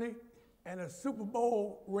family and a Super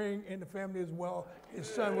Bowl ring in the family as well. His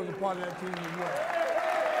son was a part of that team as well.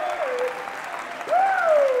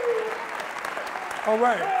 All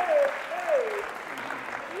right.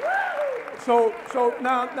 So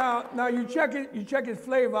now you check his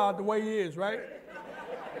flavor out the way he is, right?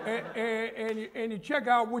 And you check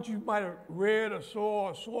out what you might have read or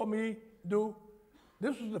saw me do.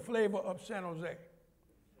 This was the flavor of San Jose.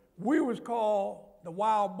 We was called the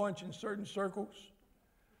Wild Bunch in certain circles.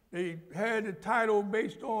 They had the title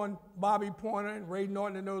based on Bobby Pointer and Ray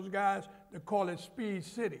Norton and those guys. They call it Speed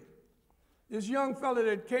City. This young fella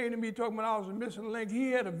that came to me talking about I was a missing link,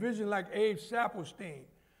 he had a vision like Abe Saperstein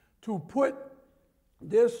to put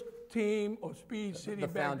this team of Speed City back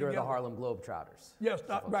together. The founder of the Harlem Globetrotters. Yes,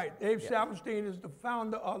 right. Abe Saperstein is the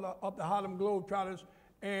founder of the Harlem Globetrotters,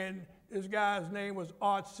 and this guy's name was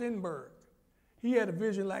Art Sinberg. He had a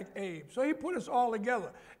vision like Abe. So he put us all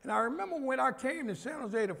together. And I remember when I came to San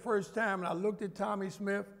Jose the first time, and I looked at Tommy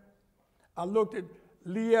Smith, I looked at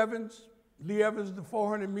Lee Evans. Lee Evans, the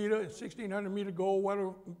 400-meter and 1,600-meter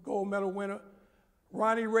gold medal winner.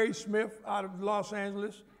 Ronnie Ray Smith out of Los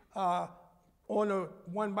Angeles on the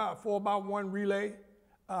 4x1 relay.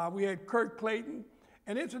 We had Kurt Clayton.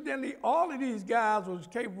 And incidentally, all of these guys was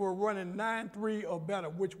capable of running 9.3 or better,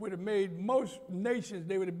 which would have made most nations,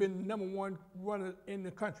 they would have been the #1 runner in the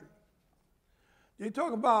country. They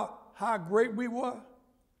talk about how great we were.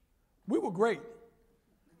 We were great,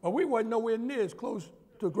 but we wasn't nowhere near as close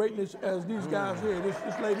to greatness as these guys here,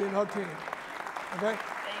 this lady and her team, okay?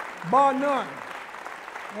 Bar none,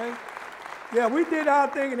 okay? Yeah, we did our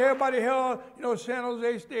thing and everybody held, San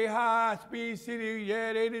Jose stay high, Speed City,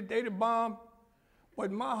 yeah, they the bomb. But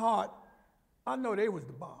in my heart, I know they was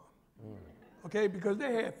the bomb, okay? Because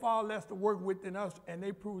they had far less to work with than us and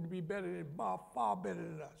they proved to be far better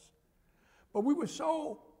than us. But we were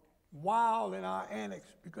so wild in our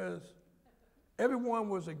annex because everyone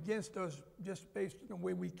was against us just based on the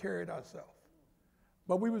way we carried ourselves.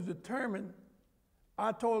 But we was determined.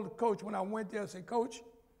 I told the coach when I went there, I said, Coach,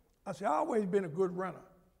 I've always been a good runner.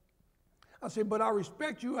 I said, but I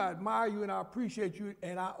respect you, I admire you, and I appreciate you,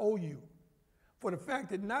 and I owe you for the fact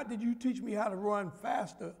that not that you teach me how to run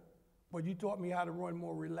faster, but you taught me how to run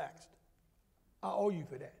more relaxed. I owe you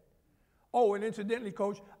for that. Oh, and incidentally,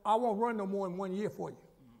 Coach, I won't run no more than 1 year for you.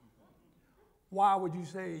 Why would you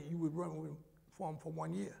say you would run for him for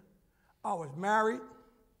 1 year? I was married,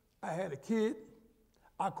 I had a kid,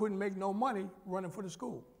 I couldn't make no money running for the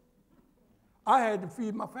school. I had to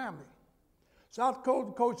feed my family. So I told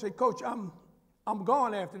the coach, say, Coach, I'm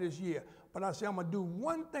gone after this year, but I said, I'm gonna do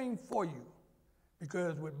one thing for you,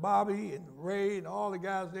 because with Bobby and Ray and all the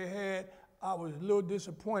guys they had, I was a little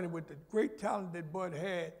disappointed with the great talent that Bud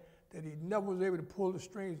had, that he never was able to pull the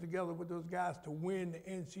strings together with those guys to win the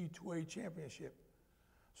NC2A championship.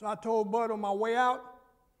 So I told Bud on my way out,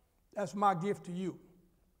 that's my gift to you.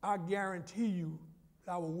 I guarantee you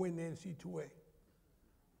that I will win the NC2A.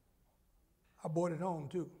 I brought it home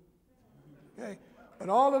too. Okay? But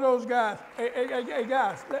all of those guys, hey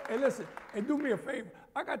guys, hey listen, hey, do me a favor.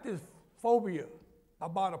 I got this phobia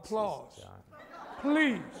about applause.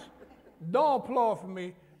 Please, don't applaud for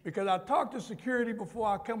me, because I talked to security before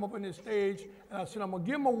I come up on this stage, and I said, I'm gonna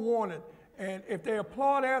give them a warning, and if they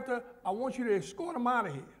applaud after, I want you to escort them out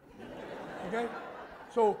of here, okay?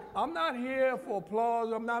 So I'm not here for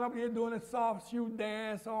applause. I'm not up here doing a soft shoe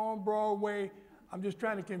dance on Broadway. I'm just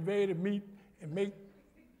trying to convey the meat and make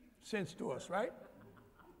sense to us, right?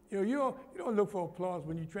 You know, you don't look for applause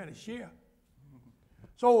when you're trying to share.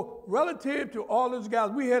 So relative to all those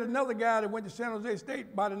guys, we had another guy that went to San Jose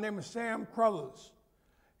State by the name of Sam Crothers.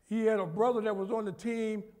 He had a brother that was on the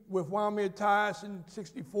team with Wyomia Tyus in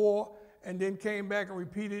 '64, and then came back and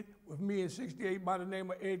repeated with me in '68 by the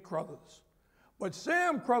name of Ed Crothers. But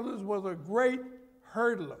Sam Crothers was a great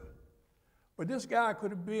hurdler. But this guy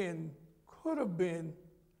could have been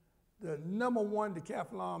the #1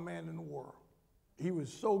 decathlon man in the world. He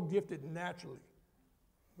was so gifted naturally,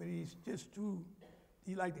 but he's just too,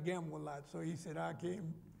 he liked to gamble a lot, so he said, I can't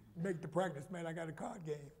make the practice, man, I got a card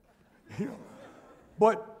game. You know?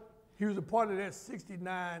 But he was a part of that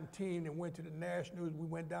 '69 team that went to the Nationals. We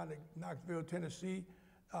went down to Knoxville, Tennessee.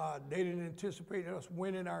 They didn't anticipate us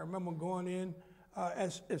winning. I remember going in,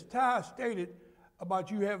 as Ty stated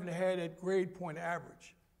about you having to have that grade point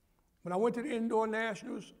average. When I went to the indoor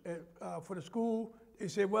nationals for the school, they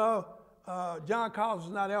said, well, John Collins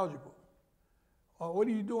is not eligible. What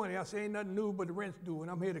are you doing? I said, ain't nothing new but the rent's due, and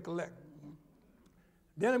I'm here to collect.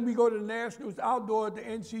 Then we go to the nationals outdoor at the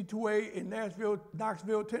NC2A in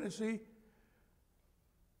Knoxville, Tennessee.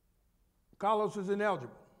 Carlos is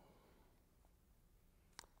ineligible.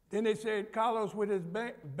 Then they said Carlos with his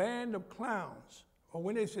band of clowns. Or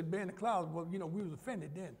when they said band of clowns, well, you know, we was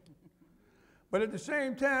offended then. But at the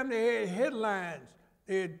same time, they had headlines.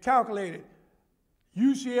 They had calculated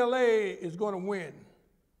UCLA is going to win.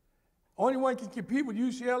 Only one can compete with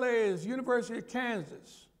UCLA is University of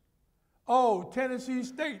Kansas. Oh, Tennessee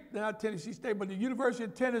State, not Tennessee State, but the University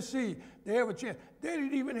of Tennessee, they have a chance. They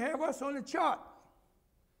didn't even have us on the chart.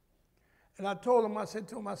 And I told them, I said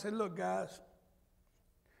to them, I said, look, guys,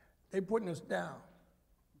 they putting us down.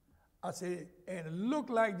 I said, and it looked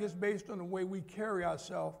like just based on the way we carry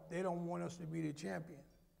ourselves, they don't want us to be the champion.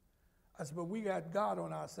 I said, but we got God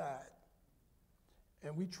on our side,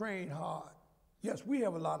 and we train hard. Yes, we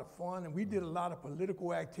have a lot of fun, and we did a lot of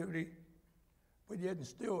political activity, but yet and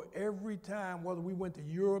still, every time, whether we went to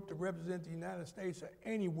Europe to represent the United States or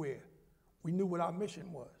anywhere, we knew what our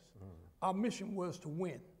mission was. Our mission was to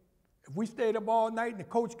win. If we stayed up all night and the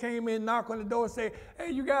coach came in, knock on the door and say,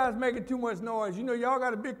 hey, you guys making too much noise. You know, y'all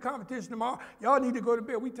got a big competition tomorrow. Y'all need to go to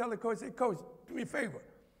bed. We tell the coach, say, coach, do me a favor.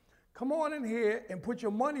 Come on in here and put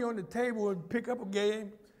your money on the table and pick up a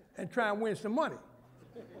game and try and win some money.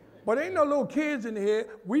 But ain't no little kids in here.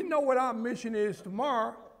 We know what our mission is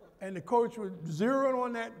tomorrow. And the coach would zero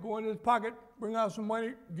on that, go in his pocket, bring out some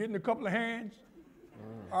money, get in a couple of hands.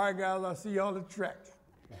 All right, guys, I'll see y'all at the track.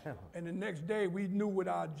 And the next day, we knew what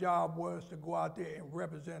our job was, to go out there and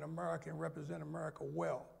represent America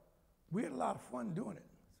well. We had a lot of fun doing it.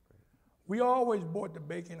 We always brought the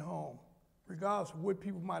bacon home. Regardless of what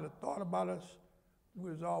people might have thought about us, we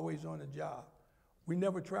was always on the job. We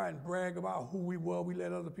never tried and brag about who we were. We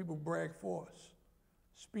let other people brag for us.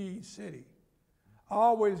 Speed City. I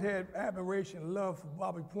always had admiration and love for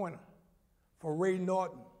Bobby Pointer, for Ray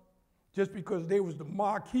Norton, just because they was the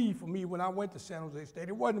marquee for me when I went to San Jose State.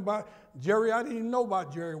 It wasn't about Jerry. I didn't even know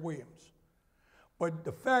about Jerry Williams. But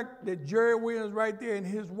the fact that Jerry Williams right there and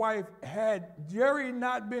his wife, had Jerry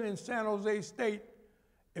not been in San Jose State,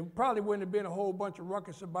 it probably wouldn't have been a whole bunch of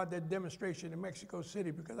ruckus about that demonstration in Mexico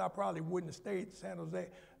City, because I probably wouldn't have stayed in San Jose.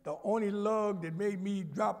 The only lug that made me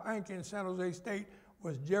drop anchor in San Jose State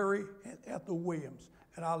was Jerry and Ethel Williams,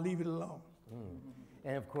 and I'll leave it alone.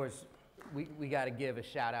 And of course, we got to give a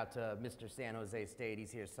shout out to Mr. San Jose State.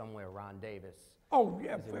 He's here somewhere, Ron Davis. Oh,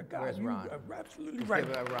 yeah, God, where's Ron? You're absolutely right.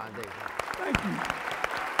 Give it to Ron Davis. Thank you.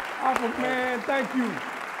 Awesome, man, thank you.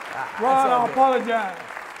 Ron, I apologize.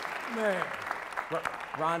 Man.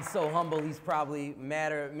 Ron's so humble, he's probably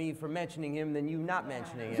madder at me for mentioning him than you not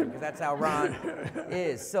mentioning him, because that's how Ron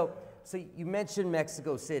is. So you mentioned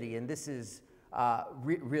Mexico City, and this is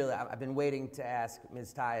really, I've been waiting to ask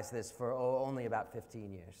Ms. Tyus this for only about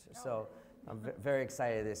 15 years. So I'm very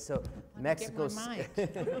excited at this. So Mexico City.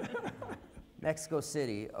 Mexico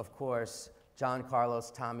City, of course, John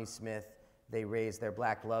Carlos, Tommy Smith, they raise their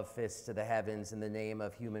black love fists to the heavens in the name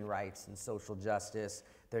of human rights and social justice.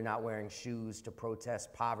 They're not wearing shoes to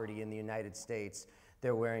protest poverty in the United States.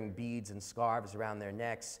 They're wearing beads and scarves around their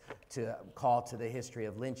necks to call to the history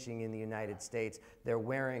of lynching in the United States. They're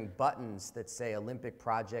wearing buttons that say Olympic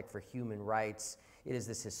Project for Human Rights. It is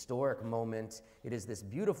this historic moment. It is this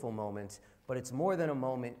beautiful moment, but it's more than a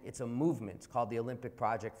moment. It's a movement called the Olympic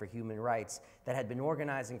Project for Human Rights that had been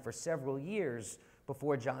organizing for several years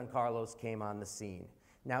before John Carlos came on the scene.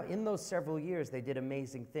 Now, in those several years, they did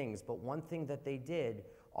amazing things, but one thing that they did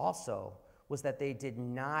also was that they did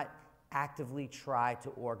not actively try to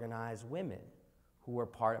organize women who were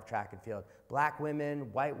part of track and field. Black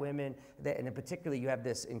women, white women, and in particular, you have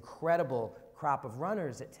this incredible crop of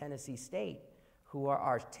runners at Tennessee State who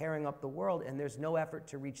are tearing up the world, and there's no effort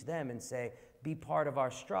to reach them and say, be part of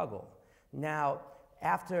our struggle. Now,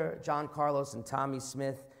 after John Carlos and Tommy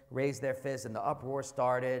Smith raised their fists and the uproar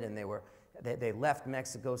started and they left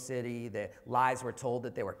Mexico City, their lies were told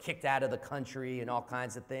that they were kicked out of the country and all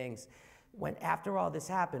kinds of things. When after all this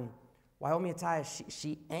happened, Wyomia Tyus,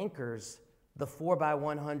 she anchors the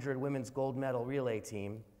 4x100 women's gold medal relay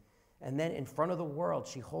team, and then in front of the world,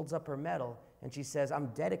 she holds up her medal and she says, I'm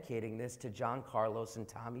dedicating this to John Carlos and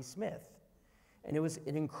Tommy Smith. And it was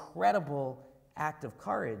an incredible act of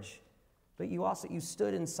courage, but you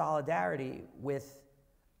stood in solidarity with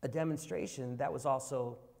a demonstration that was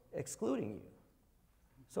also excluding you.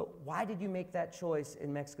 So why did you make that choice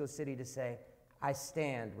in Mexico City to say, I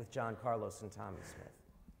stand with John Carlos and Tommy Smith?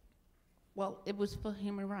 Well, it was for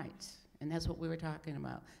human rights, and that's what we were talking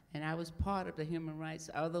about. And I was part of the human rights,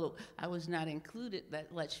 although I was not included.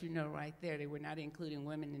 That lets you know right there, they were not including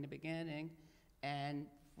women in the beginning. And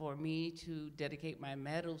for me to dedicate my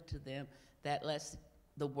medal to them, that lets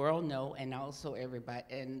the world know, and also everybody,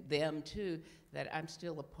 and them too, that I'm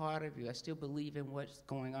still a part of you. I still believe in what's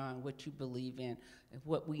going on, what you believe in,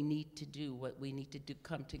 what we need to do,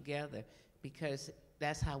 come together, because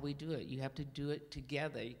that's how we do it. You have to do it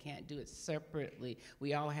together. You can't do it separately.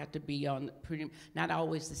 We all have to be on not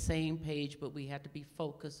always the same page, but we have to be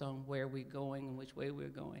focused on where we're going and which way we're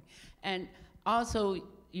going. And also,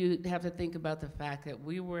 you have to think about the fact that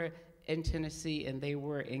we were in Tennessee and they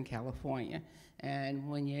were in California. And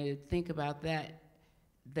when you think about that,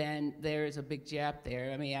 then there is a big gap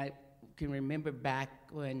there. I mean, I can remember back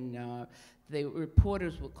when the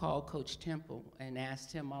reporters would call Coach Temple and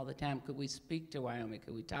asked him all the time, could we speak to Wyoming?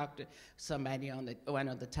 Could we talk to somebody on one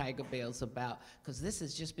of the Tiger Bells about, because this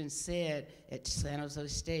has just been said at San Jose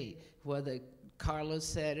State, whether Carlos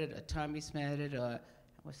said it or Tommy said it or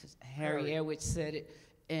Harry Erwich said it,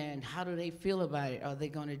 and how do they feel about it? Are they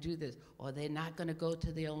going to do this? Or are they not going to go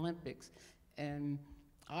to the Olympics? And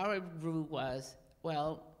our rule was,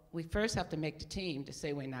 well, we first have to make the team to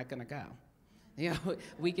say we're not going to go. You know,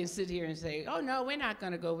 we can sit here and say, oh, no, we're not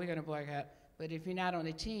going to go, we're going to boycott. But if you're not on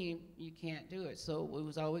the team, you can't do it. So it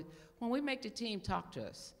was always, when we make the team, talk to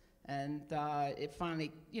us. And it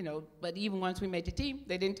finally, you know, but even once we made the team,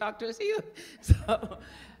 they didn't talk to us either. So,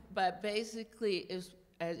 but basically,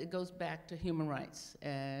 it goes back to human rights.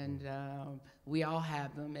 And we all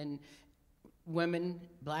have them. And women,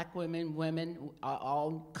 black women,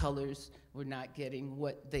 all colors were not getting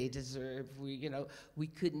what they deserve. We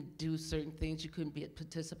couldn't do certain things. You couldn't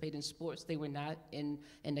participate in sports. They were not in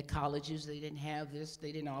the colleges. They didn't have this.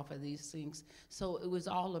 They didn't offer these things. So it was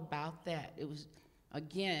all about that. It was,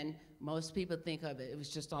 again, most people think of it, it was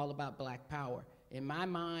just all about black power. In my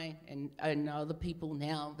mind, and other people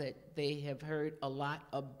now that they have heard a lot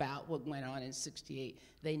about what went on in '68,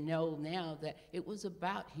 they know now that it was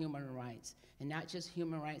about human rights, and not just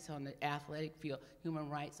human rights on the athletic field, human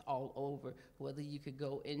rights all over, whether you could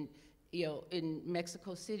go in, in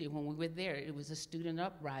Mexico City, when we were there, it was a student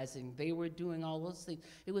uprising. They were doing all those things.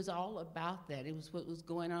 It was all about that. It was what was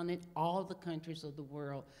going on in all the countries of the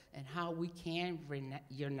world and how we can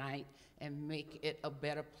unite and make it a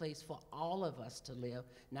better place for all of us to live,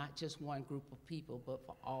 not just one group of people, but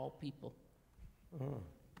for all people. Mm.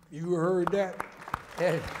 You heard that?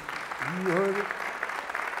 Hey. You heard it?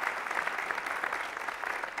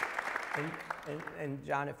 And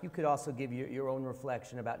John, if you could also give your own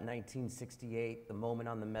reflection about 1968, the moment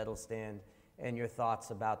on the medal stand, and your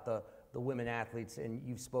thoughts about the women athletes, and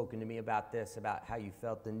you've spoken to me about this, about how you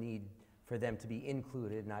felt the need for them to be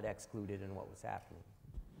included, not excluded in what was happening.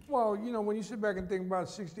 Well, when you sit back and think about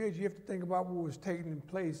 '68, you have to think about what was taking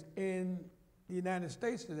place in the United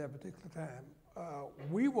States at that particular time.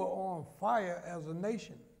 We were on fire as a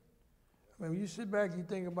nation. When you sit back, you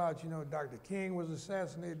think about, Dr. King was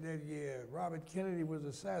assassinated that year. Robert Kennedy was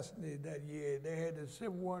assassinated that year. They had the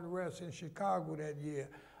Civil War unrest in Chicago that year.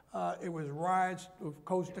 It was riots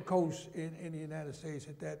coast to coast in the United States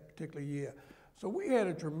at that particular year. So we had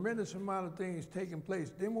a tremendous amount of things taking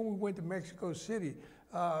place. Then when we went to Mexico City,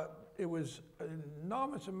 it was an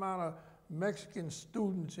enormous amount of Mexican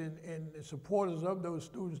students and supporters of those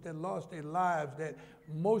students that lost their lives that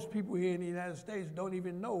most people here in the United States don't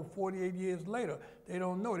even know 48 years later. They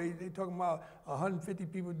don't know. They talking about 150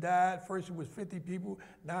 people died. First it was 50 people.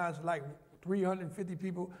 Now it's like 350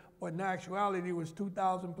 people. But in actuality, it was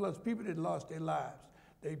 2,000 plus people that lost their lives.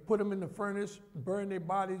 They put them in the furnace, burned their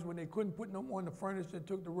bodies. When they couldn't put them on the furnace, they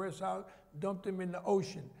took the rest out, dumped them in the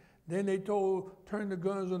ocean. Then they turned the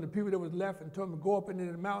guns on the people that was left and told them to go up into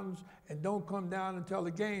the mountains and don't come down until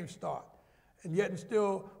the games start. And yet and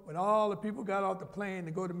still, when all the people got off the plane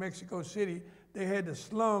to go to Mexico City, they had the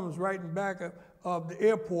slums right in back of the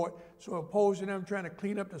airport. So opposed to them trying to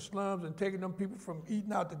clean up the slums and taking them people from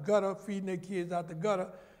eating out the gutter, feeding their kids out the gutter,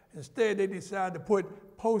 instead they decided to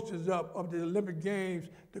put posters up of the Olympic Games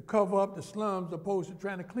to cover up the slums opposed to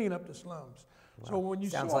trying to clean up the slums. Wow. So when you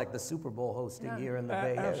Sounds like the Super Bowl hosting here in the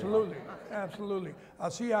Bay Area. Absolutely, absolutely. I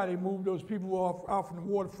see how they moved those people out from the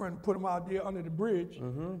waterfront and put them out there under the bridge.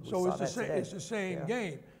 Mm-hmm. So it's the same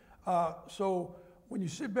game. So when you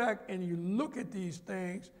sit back and you look at these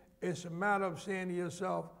things, it's a matter of saying to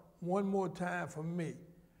yourself, one more time for me,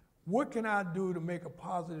 what can I do to make a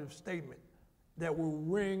positive statement that will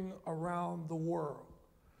ring around the world?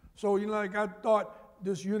 So, like I thought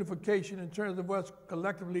this unification in terms of us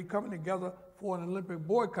collectively coming together for an Olympic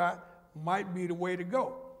boycott might be the way to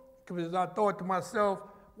go. Because I thought to myself,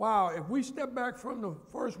 wow, if we step back from the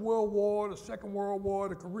First World War, the Second World War,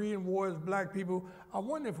 the Korean War as black people, I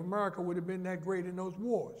wonder if America would have been that great in those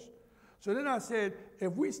wars. So then I said,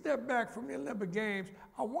 if we step back from the Olympic Games,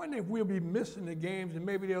 I wonder if we'll be missing the games and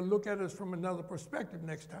maybe they'll look at us from another perspective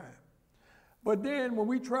next time. But then when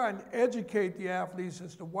we try and educate the athletes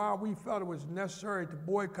as to why we felt it was necessary to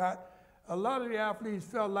boycott, a lot of the athletes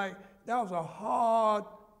felt like that was a hard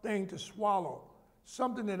thing to swallow.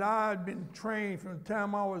 Something that I had been trained from the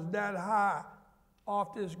time I was that high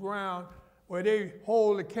off this ground, where they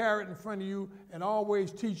hold a carrot in front of you and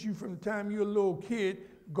always teach you from the time you're a little kid,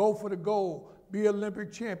 go for the goal, be an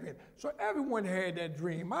Olympic champion. So everyone had that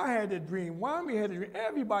dream. I had that dream. Wyomia had a dream.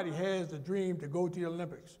 Everybody has the dream to go to the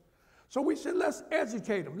Olympics. So we said, let's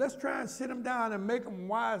educate them. Let's try and sit them down and make them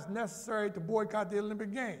why it's necessary to boycott the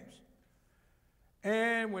Olympic Games.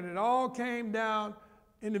 And when it all came down,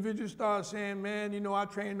 individuals started saying, man, I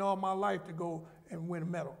trained all my life to go and win a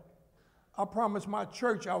medal. I promised my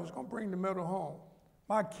church I was going to bring the medal home.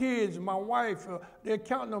 My kids, my wife, they're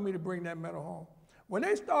counting on me to bring that medal home. When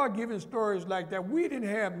they start giving stories like that, we didn't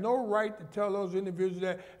have no right to tell those individuals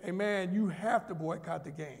that, hey, man, you have to boycott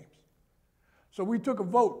the games. So we took a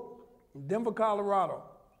vote in Denver, Colorado,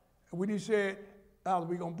 and we just said, are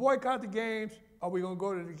we going to boycott the games or are we going to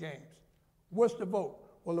go to the games? What's the vote?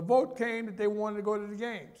 Well, the vote came that they wanted to go to the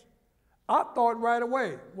games. I thought right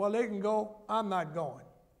away, well, they can go, I'm not going.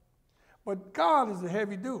 But God is a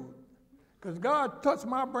heavy dude, because God touched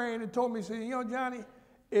my brain and told me, said, Johnny,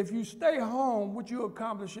 if you stay home, what you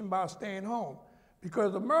accomplishing by staying home?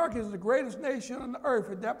 Because America is the greatest nation on the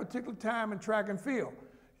earth at that particular time in track and field.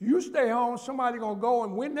 You stay home, somebody gonna go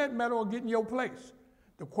and win that medal and get in your place.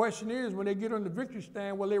 The question is, when they get on the victory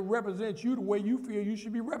stand, will they represent you the way you feel you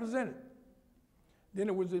should be represented? Then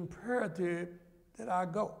it was imperative that I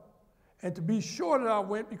go. And to be sure that I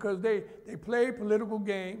went, because they played political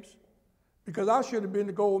games, because I should have been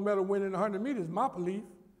the gold medal winner in 100 meters, my belief,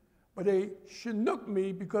 but they chinooked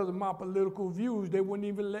me because of my political views. They wouldn't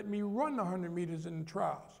even let me run the 100 meters in the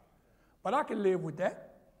trials. But I can live with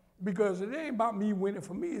that, because it ain't about me winning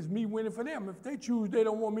for me, it's me winning for them. If they choose they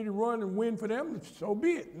don't want me to run and win for them, so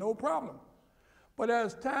be it, no problem. But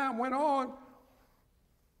as time went on,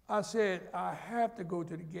 I said, I have to go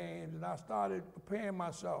to the games, and I started preparing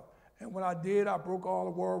myself. And when I did, I broke all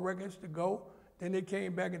the world records to go. Then they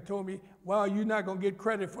came back and told me, well, you're not gonna get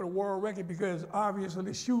credit for the world record because obviously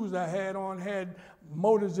the shoes I had on had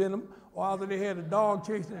motors in them, or either they had a dog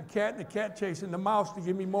chasing a cat and the cat chasing the mouse to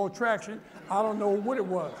give me more traction. I don't know what it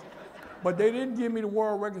was. But they didn't give me the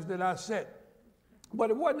world records that I set. But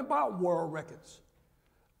it wasn't about world records.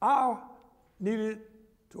 I needed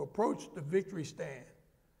to approach the victory stand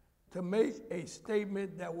to make a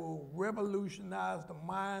statement that will revolutionize the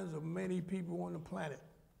minds of many people on the planet.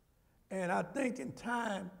 And I think in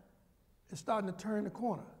time, it's starting to turn the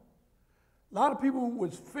corner. A lot of people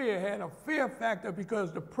with fear had a fear factor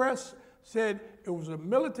because the press said it was a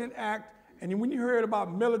militant act And then when you heard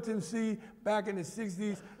about militancy back in the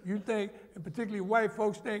 60s, you think, and particularly white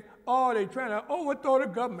folks think, oh, they're trying to overthrow the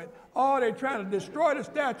government. Oh, they're trying to destroy the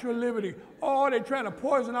Statue of Liberty. Oh, they're trying to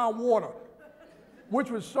poison our water, which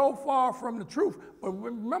was so far from the truth. But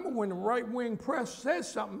remember when the right-wing press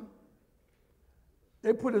says something,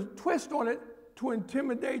 they put a twist on it to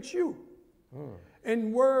intimidate you.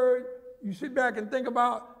 In word, you sit back and think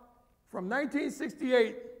about from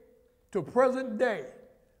 1968 to present day,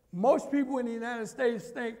 most people in the United States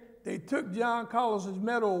think they took John Collins's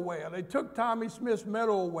medal away, or they took Tommy Smith's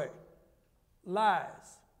medal away.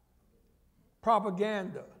 Lies,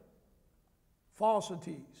 propaganda,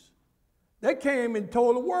 falsities. They came and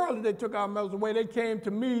told the world that they took our medals away. They came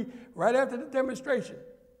to me right after the demonstration.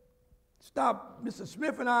 Stopped Mr.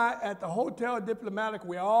 Smith and I at the Hotel Diplomatic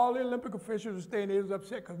where all the Olympic officials were staying. They was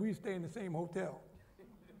upset because we stay in the same hotel.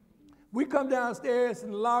 We come downstairs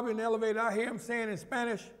in the lobby in the elevator. I hear them saying in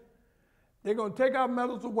Spanish, they're going to take our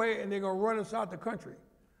medals away and they're going to run us out the country.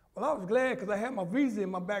 Well, I was glad because I had my visa in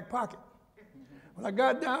my back pocket. When I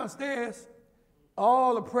got downstairs,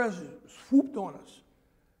 all the press swooped on us.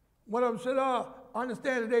 One of them said, I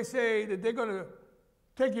understand that they say that they're going to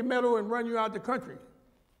take your medal and run you out the country.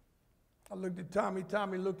 I looked at Tommy.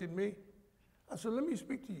 Tommy looked at me. I said, let me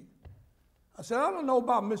speak to you. I said, I don't know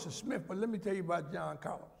about Mr. Smith, but let me tell you about John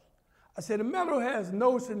Collins. I said, the medal has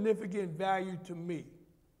no significant value to me.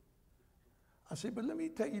 I said, but let me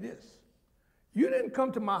tell you this. You didn't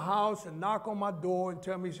come to my house and knock on my door and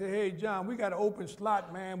tell me, say, hey, John, we got an open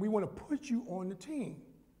slot, man. We want to put you on the team.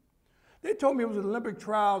 They told me it was Olympic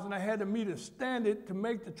trials, and I had to meet a standard to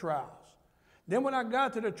make the trials. Then when I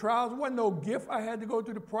got to the trials, it wasn't no gift. I had to go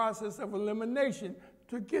through the process of elimination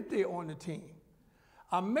to get there on the team.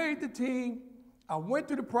 I made the team. I went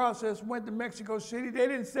through the process, went to Mexico City. They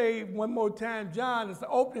didn't say one more time, John, it's the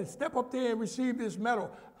opening. Step up there and receive this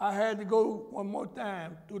medal. I had to go one more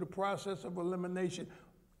time through the process of elimination,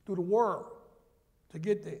 through the world, to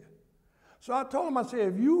get there. So I told him, I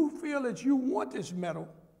said, if you feel that you want this medal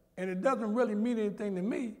and it doesn't really mean anything to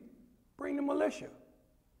me, bring the militia,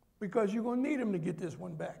 because you're going to need them to get this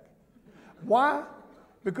one back. Why?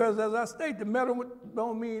 Because as I state, the medal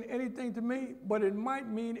don't mean anything to me, but it might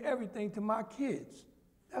mean everything to my kids.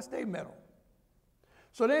 That's their medal.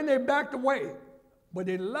 So then they backed away, but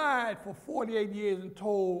they lied for 48 years and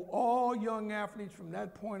told all young athletes from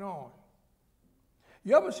that point on.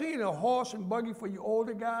 You ever seen a horse and buggy for you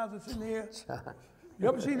older guys that's in there? You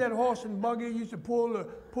ever seen that horse and buggy used to pull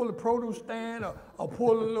the produce stand or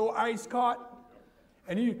pull a little ice cart?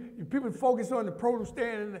 And people focus on the produce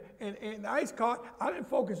stand and the ice cart. I didn't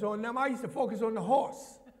focus on them. I used to focus on the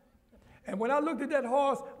horse. And when I looked at that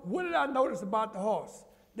horse, what did I notice about the horse?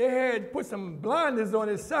 They had put some blinders on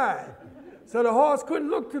his side. So the horse couldn't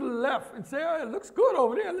look to the left and say, oh, it looks good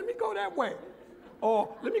over there. Let me go that way.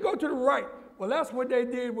 Or let me go to the right. Well, that's what they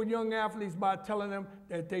did with young athletes by telling them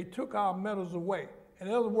that they took our medals away. In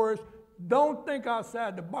other words, don't think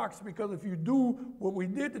outside the box, because if you do what we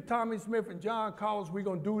did to Tommy Smith and John Collins, we're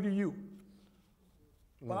going to do to you.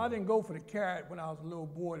 But I didn't go for the carrot when I was a little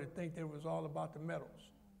boy to think that it was all about the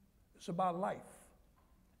medals. It's about life.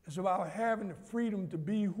 It's about having the freedom to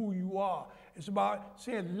be who you are. It's about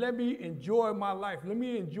saying, let me enjoy my life. Let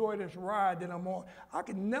me enjoy this ride that I'm on. I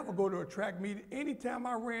could never go to a track meet. Anytime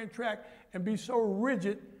I ran track and be so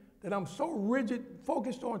rigid that I'm so rigid,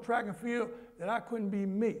 focused on track and field, that I couldn't be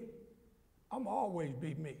me. I'm always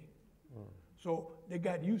be me. So they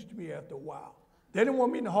got used to me after a while. They didn't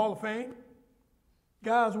want me in the Hall of Fame.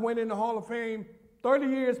 Guys went in the Hall of Fame 30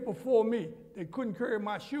 years before me. They couldn't carry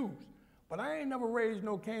my shoes. But I ain't never raised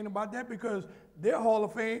no cane about that, because their Hall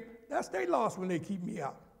of Fame, that's their loss when they keep me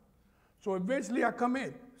out. So eventually I come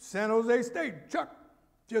in. San Jose State, Chuck,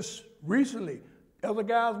 just recently, other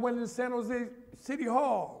guys went into San Jose City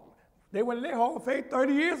Hall. They went in their Hall of Fame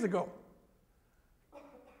 30 years ago.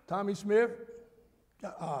 Tommy Smith,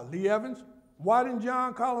 Lee Evans. Why didn't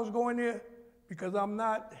John Collins go in there? Because I'm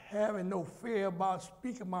not having no fear about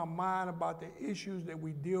speaking my mind about the issues that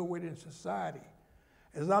we deal with in society.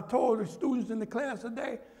 As I told the students in the class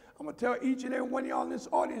today, I'm going to tell each and every one of y'all in this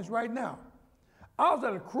audience right now. I was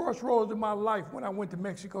at a crossroads in my life when I went to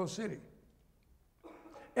Mexico City.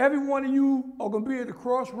 Every one of you are going to be at the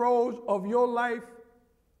crossroads of your life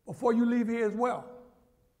before you leave here as well.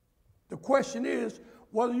 The question is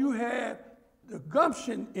whether you have the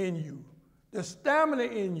gumption in you, the stamina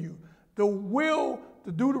in you, the will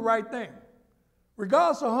to do the right thing.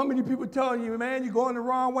 Regardless of how many people telling you, man, you're going the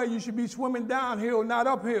wrong way, you should be swimming downhill, not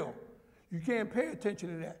uphill. You can't pay attention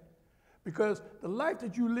to that, because the life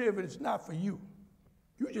that you live, it's not for you.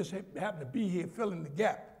 You just happen to be here filling the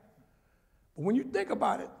gap. But when you think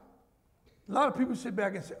about it, A lot of people sit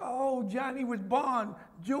back and say, oh, Johnny was born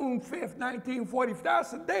June 5th, 1940.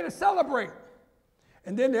 That's a day to celebrate.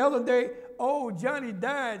 And then the other day, oh, Johnny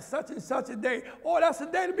died such and such a day. Oh, that's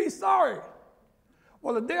a day to be sorry.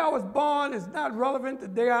 Well, the day I was born is not relevant. The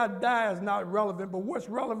day I die is not relevant. But what's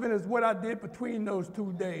relevant is what I did between those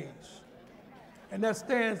 2 days. And that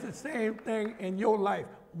stands the same thing in your life.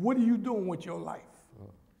 What are you doing with your life?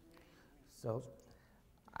 So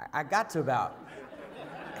I got to about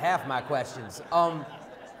half my questions.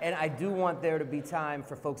 And I do want there to be time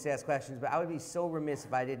for folks to ask questions, but I would be so remiss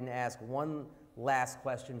if I didn't ask one last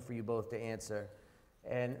question for you both to answer.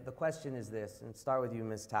 And the question is this, and start with you,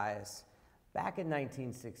 Ms. Tyus. Back in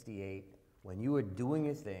 1968, when you were doing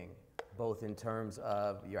your thing, both in terms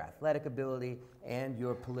of your athletic ability and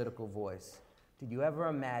your political voice, did you ever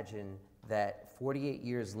imagine that 48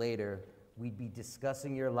 years later, we'd be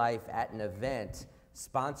discussing your life at an event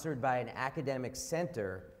sponsored by an academic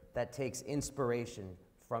center that takes inspiration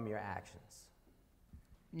from your actions?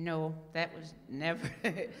 No, that was never,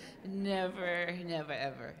 never,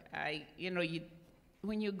 ever.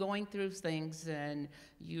 When you're going through things and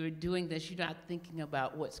you're doing this, you're not thinking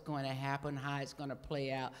about what's going to happen, how it's going to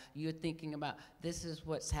play out. You're thinking about, this is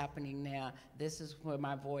what's happening now. This is where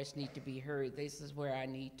my voice needs to be heard. This is where I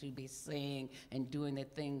need to be saying and doing the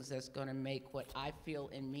things that's going to make what I feel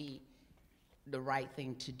in me the right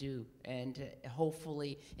thing to do. And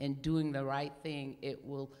hopefully in doing the right thing, it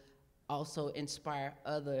will also inspire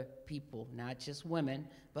other people, not just women,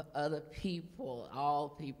 but other people, all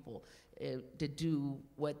people, to do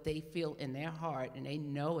what they feel in their heart and they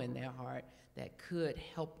know in their heart that could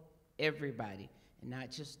help everybody, and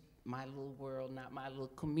not just my little world, not my little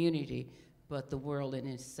community, but the world in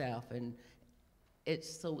itself. And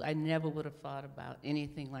so I never would have thought about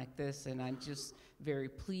anything like this, and I'm just very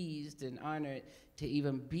pleased and honored to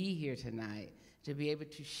even be here tonight, to be able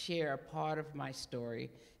to share a part of my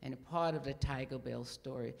story and a part of the Tiger Bell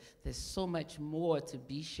story. There's so much more to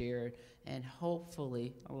be shared, and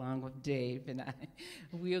hopefully, along with Dave and I,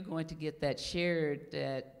 we are going to get that shared,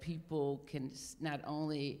 that people can not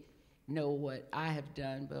only know what I have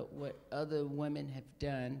done, but what other women have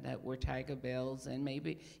done that were Tiger Bells, and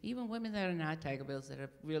maybe even women that are not Tiger Bells that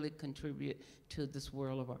have really contributed to this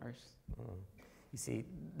world of ours. You see,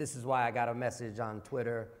 this is why I got a message on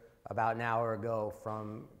Twitter about an hour ago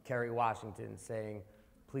from Kerry Washington saying,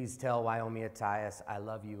 please tell Wyomia Tyus I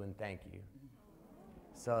love you and thank you.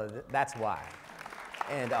 So that's why.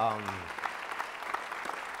 And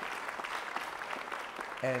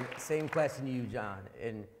same question to you, John.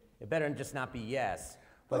 And it better just not be yes.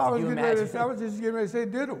 But Well, I did was you getting ready imagine? to, I was just getting ready to say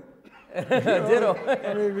ditto. Ditto.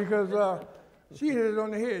 I mean, because she hit it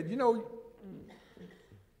on the head. You know,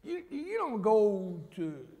 you don't go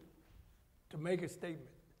to make a statement.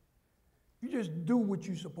 You just do what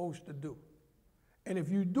you're supposed to do. And if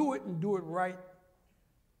you do it and do it right,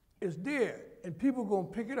 it's there. And people are going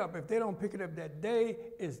to pick it up. If they don't pick it up that day,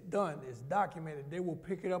 it's done. It's documented. They will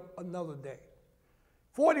pick it up another day.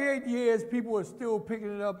 48 years, people are still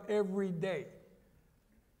picking it up every day.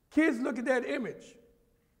 Kids look at that image.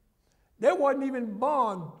 They wasn't even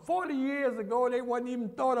born. 40 years ago, they wasn't even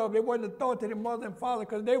thought of. They wasn't a thought to their mother and father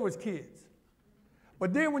because they was kids.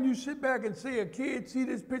 But then when you sit back and see a kid see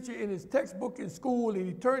this picture in his textbook in school and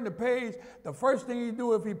he turned the page, the first thing he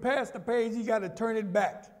do, if he passed the page, he got to turn it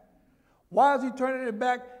back. Why is he turning it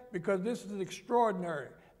back? Because this is extraordinary.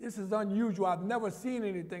 This is unusual. I've never seen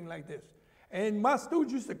anything like this. And my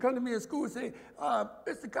students used to come to me in school and say,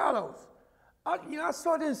 Mr. Carlos, I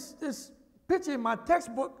saw this picture in my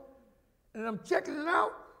textbook and I'm checking it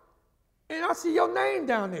out and I see your name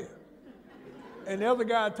down there. And the other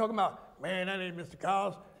guy talking about, man, that ain't Mr.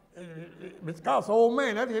 Carlos. Mr. Carlos, old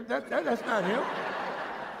man, that's not him.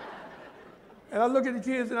 And I look at the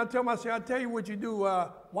kids and I tell myself, I'll tell you what you do.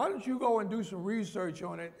 Why don't you go and do some research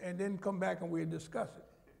on it and then come back and we'll discuss it.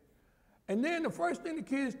 And then the first thing the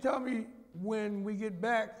kids tell me when we get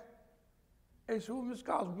back, they say, well, Mr.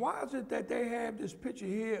 Carlos, why is it that they have this picture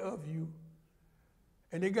here of you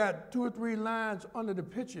and they got 2 or 3 lines under the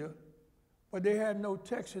picture, but they have no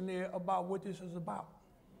text in there about what this is about?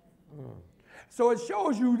 So it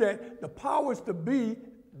shows you that the powers to be,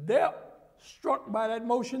 they're struck by that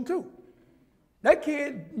motion too. They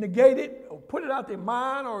can't negate it or put it out their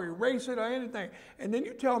mind or erase it or anything. And then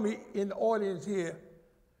you tell me in the audience here,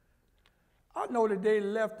 I know that they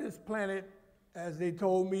left this planet, as they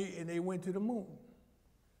told me, and they went to the moon.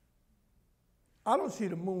 I don't see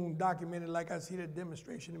the moon documented like I see that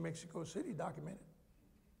demonstration in Mexico City documented.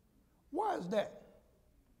 Why is that?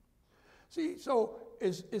 See, so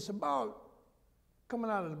it's about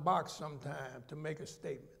coming out of the box sometime to make a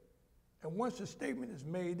statement. And once a statement is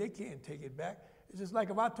made, they can't take it back. It's just like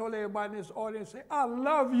if I told everybody in this audience, say, I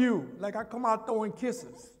love you, like I come out throwing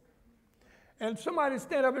kisses. And somebody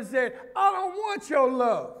stand up and say, I don't want your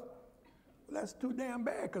love. Well, that's too damn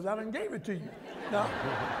bad, because I done gave it to you. Now,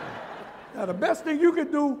 the best thing you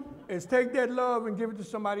can do is take that love and give it to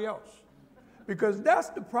somebody else. Because that's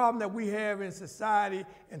the problem that we have in society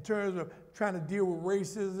in terms of trying to deal with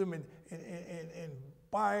racism and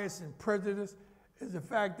bias and prejudice, is the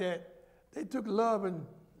fact that they took love and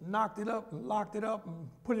knocked it up and locked it up and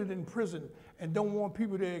put it in prison and don't want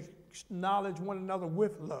people to acknowledge one another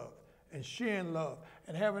with love and sharing love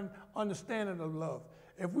and having understanding of love.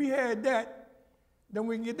 If we had that, then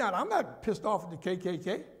we can get down. I'm not pissed off at the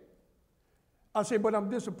KKK. I say, but I'm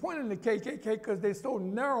disappointed in the KKK because they're so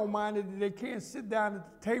narrow-minded that they can't sit down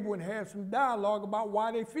at the table and have some dialogue about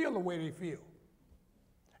why they feel the way they feel.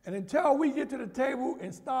 And until we get to the table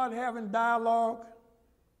and start having dialogue,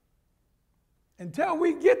 until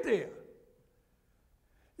we get there,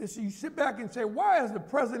 you sit back and say, why is the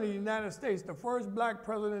President of the United States, the first black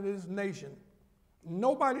president of this nation,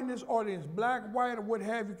 nobody in this audience, black, white, or what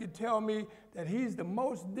have you, could tell me that he's the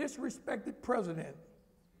most disrespected president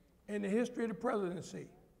in the history of the presidency.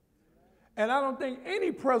 And I don't think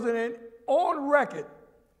any president on record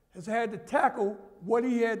has had to tackle what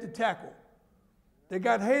he had to tackle. They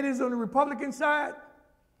got haters on the Republican side.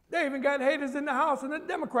 They even got haters in the House on the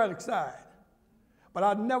Democratic side. But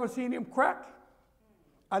I've never seen him crack.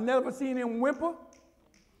 I've never seen him whimper.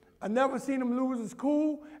 I've never seen him lose his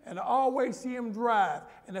cool, and I always see him drive.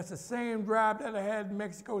 And that's the same drive that I had in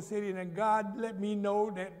Mexico City, and then God let me know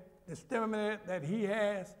that the stamina that he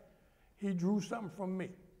has, he drew something from me.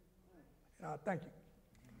 Thank you.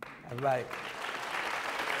 All right.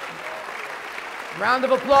 Round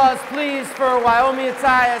of applause, please, for Wyomia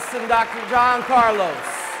Tyus and Dr. John Carlos.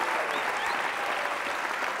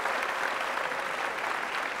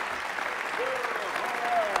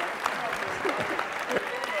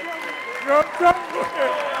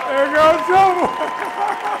 There goes trouble.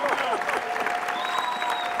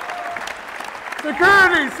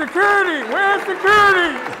 Security, where's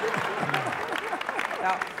security?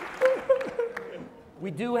 Now,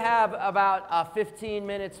 we do have about 15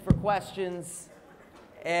 minutes for questions,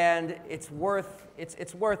 and it's worth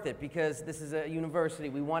it because this is a university.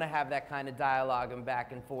 We want to have that kind of dialogue and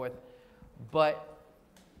back and forth. But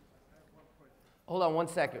hold on one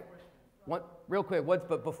second. Real quick,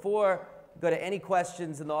 but before we go to any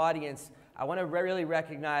questions in the audience, I want to really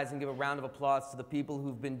recognize and give a round of applause to the people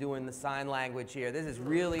who've been doing the sign language here. This is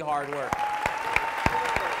really hard work.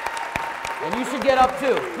 And you should get up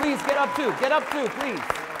too. Please get up too. Get up too, please.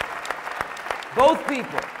 Both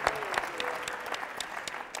people.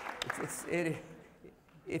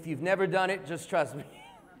 If you've never done it, just trust me.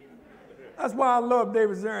 That's why I love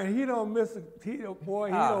David Zirin. He don't miss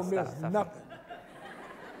nothing.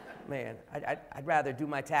 Man, I'd rather do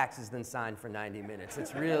my taxes than sign for 90 minutes.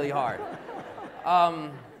 It's really hard.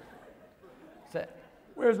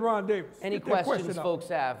 Where's Ron Davis? Any questions folks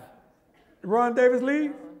have? Ron Davis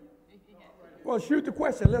leave? Well, shoot the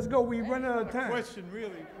question. Let's go. We run out of time. Question,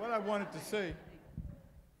 really. What I wanted to say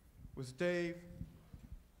was, Dave,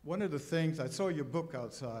 one of the things, I saw your book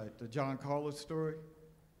outside, the John Carlos story,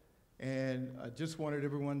 and I just wanted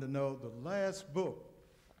everyone to know the last book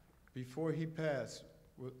before he passed,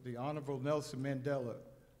 the Honorable Nelson Mandela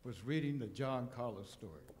was reading the John Carlos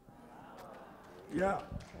story. Yeah,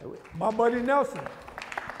 my buddy Nelson.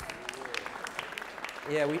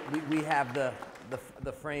 Yeah, we have the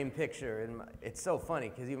frame picture, and it's so funny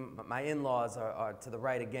because even my in-laws are to the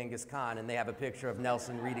right of Genghis Khan, and they have a picture of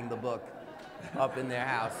Nelson reading the book up in their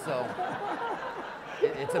house. So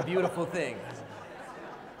it's a beautiful thing.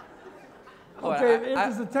 Okay, in the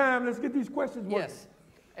interest of time, let's get these questions working. Yes.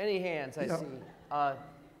 Any hands I see?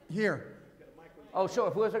 Here. Oh,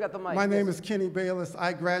 sure. Who's got the mic? My name is Kenny Bayless.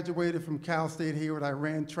 I graduated from Cal State Hayward. I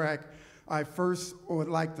ran track. I first would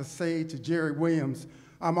like to say to Jerry Williams,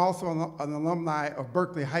 I'm also an alumni of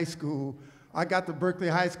Berkeley High School. I got to Berkeley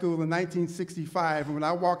High School in 1965, and when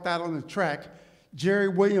I walked out on the track, Jerry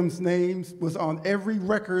Williams' name was on every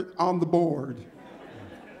record on the board.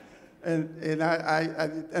 And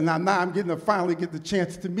now I'm getting to finally get the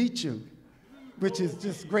chance to meet you, which is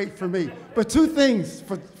just great for me. But two things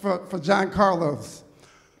for John Carlos.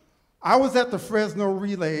 I was at the Fresno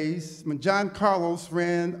Relays when John Carlos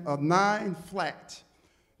ran a 9 flat.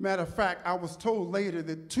 Matter of fact, I was told later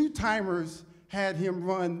that 2 timers had him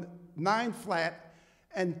run 9 flat,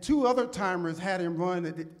 and 2 other timers had him run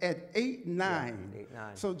at 8-9. Yeah,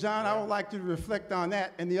 8-9. So John, I would like you to reflect on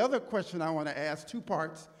that. And the other question I want to ask, 2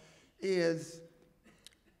 parts, is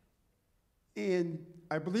in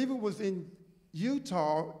I believe it was in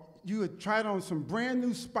Utah, you had tried on some brand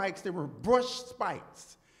new spikes. They were brushed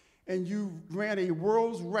spikes, and you ran a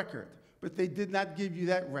world's record, but they did not give you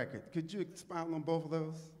that record. Could you expound on both of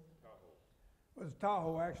those? It was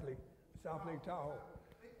Tahoe, actually, South Lake Tahoe.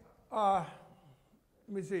 Let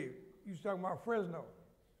me see, you was talking about Fresno.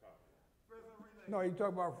 No, you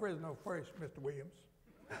talking about Fresno first, Mr. Williams.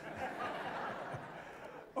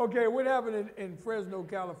 Okay, what happened in Fresno,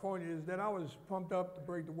 California is that I was pumped up to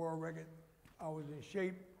break the world record. I was in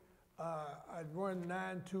shape. I'd run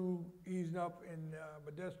 9.2 easing up in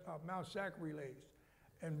Mount Sac relays.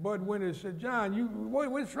 And Bud Winters said, John,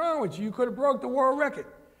 what's wrong with you? You could have broke the world record.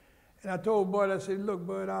 And I told Bud, I said, look,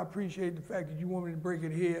 Bud, I appreciate the fact that you want me to break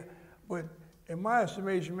it here, but in my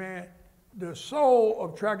estimation, man, the soul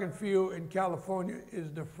of track and field in California is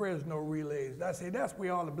the Fresno relays. I say, that's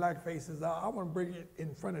where all the black faces are. I want to bring it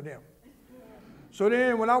in front of them. So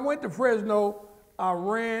then when I went to Fresno, I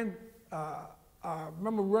ran. I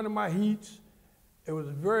remember running my heats. It was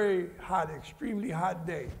a very hot, extremely hot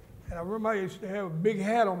day. And I remember I used to have a big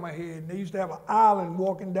hat on my head, and they used to have an island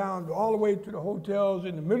walking down all the way to the hotels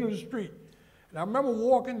in the middle of the street. And I remember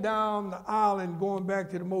walking down the island, going back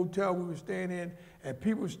to the motel we were staying in, and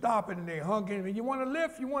people stopping and they honking, you want to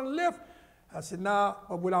lift? You want to lift? I said, nah,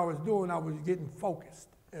 but what I was doing, I was getting focused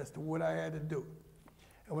as to what I had to do.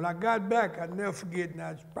 And when I got back, I'll never forget, and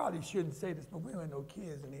I probably shouldn't say this, but we don't have no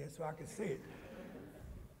kids in here, so I can say it.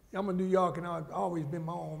 I'm a New Yorker, and I've always been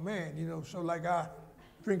my own man, you know, so like I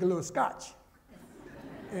drink a little scotch.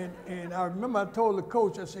 And I remember I told the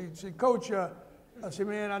coach, I said, Coach, I said,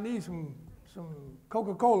 man, I need some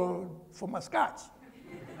Coca-Cola for my scotch.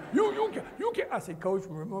 You can. I said, Coach,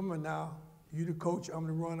 remember now, you the coach, I'm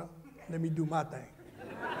the runner. Let me do my thing.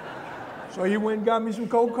 So he went and got me some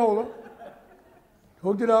Coca-Cola,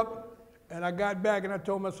 hooked it up, and I got back and I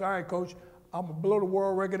told him, I said, all right, Coach, I'm gonna blow the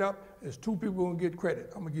world record up. There's two people gonna get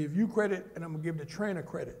credit. I'm gonna give you credit and I'm gonna give the trainer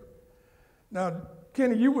credit. Now,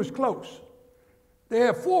 Kenny, you was close. They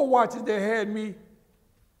had 4 watches that had me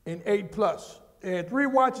in 8+. They had 3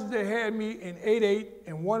 watches that had me in 8.8,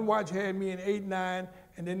 and 1 watch had me in 8.9,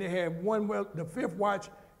 and then they had the 5th watch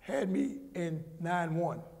had me in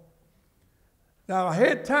 9.1. Now, a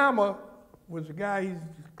head timer was a guy, he's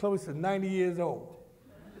close to 90 years old.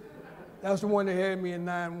 That's the one that had me in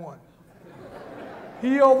 9.1.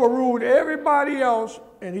 He overruled everybody else,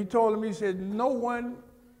 and he told him, he said, no one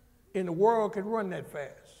in the world can run that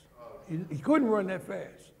fast. He couldn't run that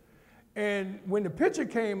fast. And when the picture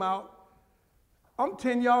came out, I'm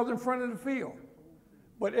 10 yards in front of the field.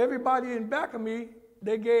 But everybody in back of me,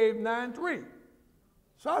 they gave 9.3.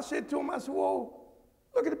 So I said to him, I said, well,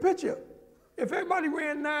 look at the picture. If everybody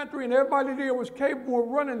ran 9.3 and everybody there was capable of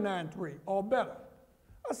running 9.3 or better,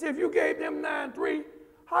 I said, if you gave them 9.3,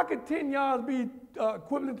 how could 10 yards be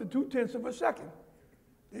equivalent to 0.2 of a second?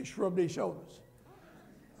 They shrugged their shoulders.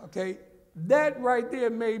 Okay, that right there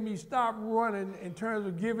made me stop running in terms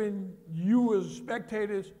of giving you as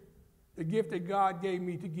spectators the gift that God gave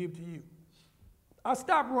me to give to you. I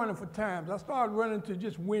stopped running for times. I started running to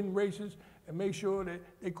just win races and make sure that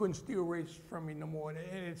they couldn't steal races from me no more. And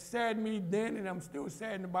it saddened me then, and I'm still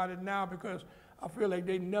saddened about it now because I feel like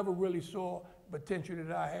they never really saw the potential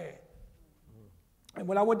that I had. And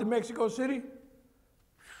when I went to Mexico City,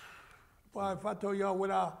 if I told y'all what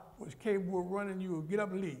I was capable of running, you would get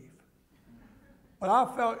up and leave. But I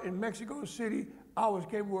felt in Mexico City, I was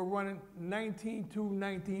capable of running 19.2,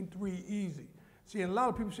 19.3 easy. See, and a lot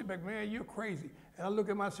of people sit back, man, you're crazy. And I look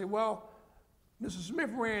at him, I say, well, Mr.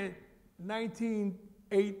 Smith ran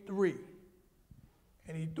 19.83.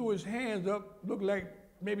 And he threw his hands up, looked like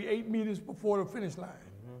maybe 8 meters before the finish line.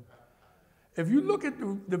 If you look at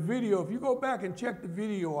the video, if you go back and check the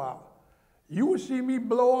video out, you will see me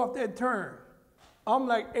blow off that turn. I'm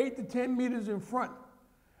like 8 to 10 meters in front.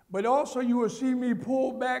 But also you will see me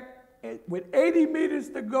pull back with 80 meters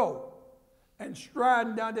to go and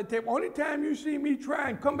striding down that tape. Only time you see me try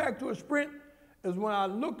and come back to a sprint is when I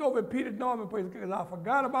looked over at Peter Norman because I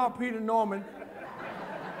forgot about Peter Norman.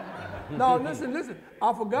 No, listen.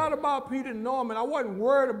 I forgot about Peter Norman. I wasn't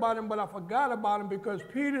worried about him, but I forgot about him because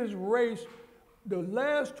Peter's race, the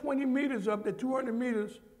last 20 meters up the 200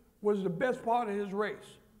 meters was the best part of his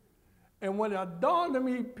race. And when it dawned on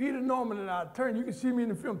me, Peter Norman, and I turned, you can see me in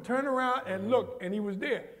the film, turn around and look, and he was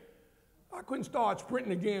there. I couldn't start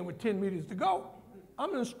sprinting again with 10 meters to go.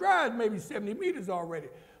 I'm in stride maybe 70 meters already.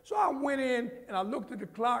 So I went in and I looked at the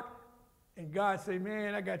clock, and God said,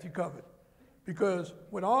 man, I got you covered. Because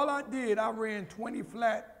when all I did, I ran 20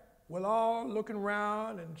 flat with all looking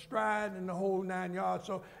around and striding and the whole 9 yards.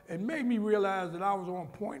 So it made me realize that I was on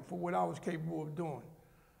point for what I was capable of doing.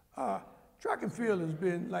 track and field has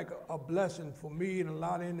been like a blessing for me and a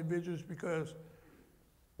lot of individuals because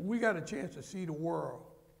we got a chance to see the world.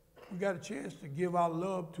 We got a chance to give our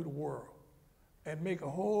love to the world and make a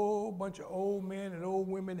whole bunch of old men and old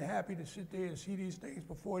women happy to sit there and see these things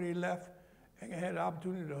before they left and had the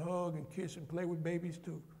opportunity to hug and kiss and play with babies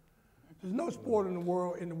too. There's no sport in the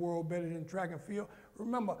world better than track and field.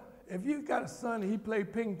 Remember, if you've got a son and he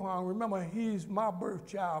played ping pong, remember he's my birth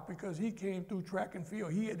child because he came through track and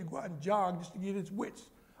field. He had to go out and jog just to get his wits.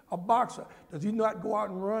 A boxer, does he not go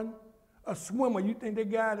out and run? A swimmer, you think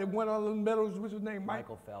that guy that won all the medals, what's his name?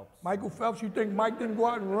 Michael Phelps. Michael Phelps, you think Mike didn't go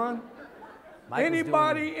out and run? Mike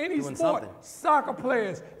Anybody, any doing sport, something. soccer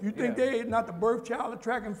players, you think they not the birth child of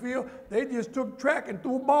track and field? They just took track and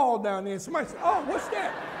threw a ball down there and somebody said, oh, what's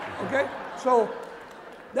that? Okay, so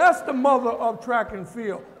that's the mother of track and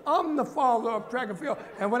field. I'm the father of track and field.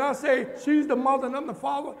 And when I say she's the mother and I'm the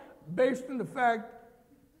father, based on the fact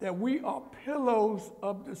that we are pillars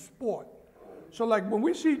of the sport. So like when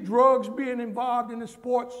we see drugs being involved in the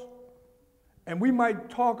sports, and we might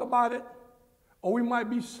talk about it, or we might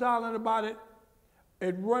be silent about it,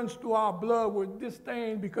 it runs through our blood with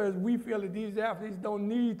disdain because we feel that these athletes don't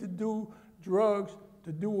need to do drugs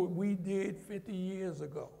to do what we did 50 years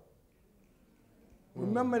ago.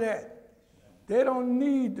 Remember that. They don't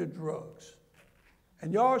need the drugs.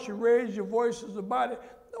 And y'all should raise your voices about it.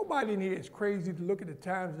 Nobody in here is crazy to look at the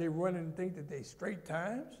times they run and think that they straight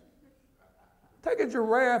times. Take a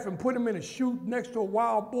giraffe and put him in a chute next to a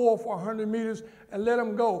wild boar for 100 meters and let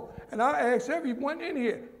him go. And I ask everyone in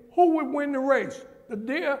here, who would win the race? The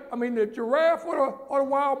giraffe or the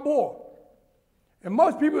wild boar? And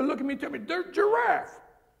most people look at me and tell me, the giraffe.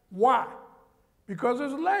 Why? Because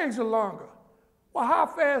his legs are longer. Well, how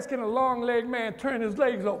fast can a long-legged man turn his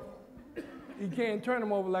legs over? He can't turn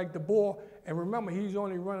them over like the boar. And remember, he's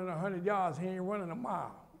only running 100 yards. He ain't running a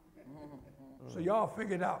mile. So y'all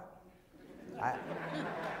figure it out.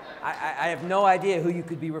 I have no idea who you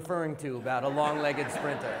could be referring to about a long-legged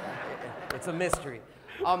sprinter. It's a mystery.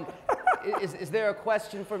 Is there a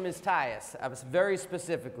question for Ms. Tyus? Very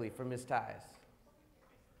specifically for Ms. Tyus.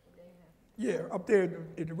 Yeah, up there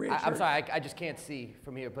in the red shirt. I'm sorry, I just can't see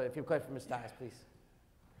from here, but if you have a question for Ms. Tyus, please.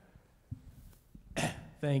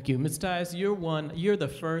 Thank you. Ms. Tyus, you're the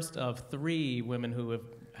first of 3 women who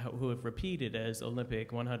have repeated as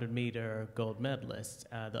Olympic 100-meter gold medalists.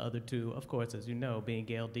 The other 2, of course, as you know, being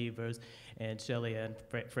Gail Devers and Shelley Ann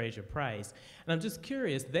Fraser-Price. And I'm just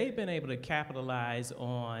curious, they've been able to capitalize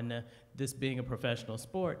on this being a professional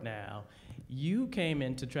sport now. You came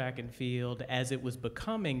into track and field as it was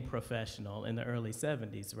becoming professional in the early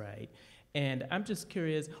 70s, right? And I'm just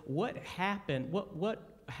curious, what happened,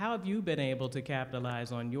 how have you been able to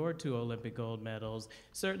capitalize on your 2 Olympic gold medals,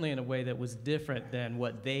 certainly in a way that was different than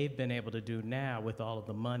what they've been able to do now with all of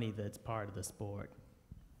the money that's part of the sport?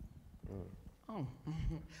 Oh,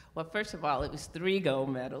 well, first of all, it was 3 gold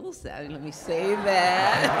medals. Let me say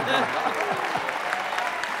that.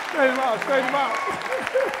 Straight them out.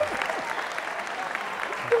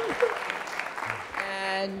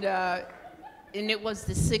 And it was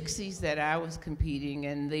the 60s that I was competing,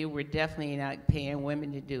 and they were definitely not paying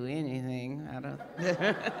women to do anything.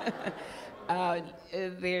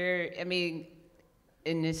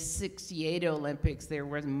 In the 68 Olympics, there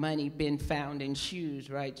was money being found in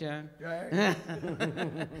shoes, right, John? Right.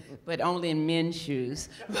 But only in men's shoes.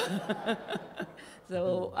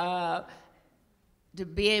 So to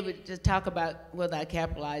be able to talk about will I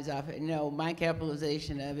capitalize off it, no, my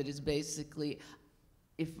capitalization of it is basically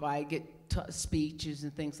if I get speeches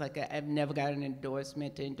and things like that. I've never got an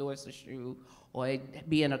endorsement to endorse a shoe or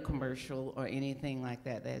be in a commercial or anything like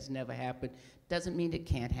that. That has never happened. Doesn't mean it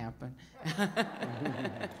can't happen.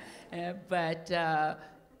 But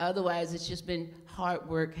otherwise, it's just been hard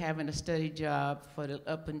work having a steady job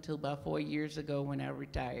up until about 4 years ago when I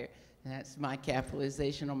retired. And that's my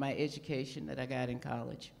capitalization on my education that I got in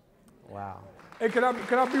college. Wow. Hey, can I be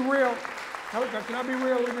real? Can I be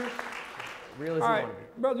real with this? Real as All you right, want to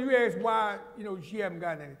be. brother, you asked why, she haven't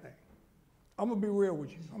gotten anything. I'm gonna be real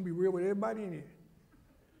with you. I'm gonna be real with everybody in here.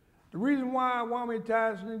 The reason why Wyomia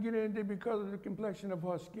Tyus didn't get anything because of the complexion of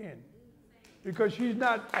her skin. Because she's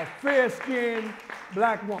not a fair-skinned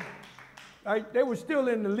black woman. Right? They were still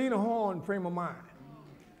in the Lena Horne frame of mind.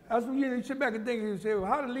 That's when you sit back and think and say, well,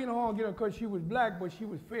 how did Lena Horne get her? Because she was black, but she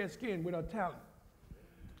was fair-skinned with her talent.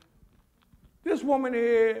 This woman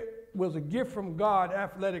here was a gift from God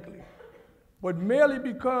athletically. But merely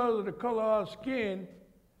because of the color of her skin,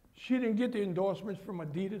 she didn't get the endorsements from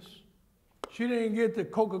Adidas. She didn't get the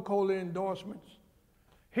Coca-Cola endorsements.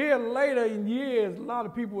 Here later in years, a lot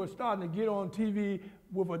of people were starting to get on TV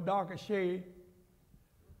with a darker shade.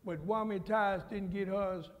 But Wyomia Tyus didn't get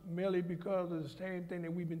hers merely because of the same thing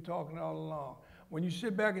that we've been talking all along. When you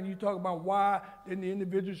sit back and you talk about why didn't the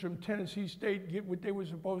individuals from Tennessee State get what they were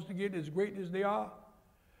supposed to get as great as they are,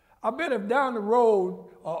 I bet if down the road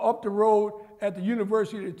or up the road at the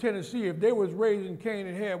University of Tennessee, if they was raising Cain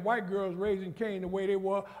and had white girls raising Cain the way they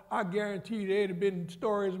were, I guarantee there'd have been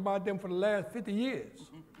stories about them for the last 50 years.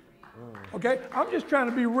 Okay? I'm just trying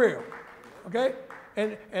to be real. Okay?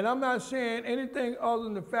 And I'm not saying anything other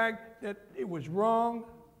than the fact that it was wrong.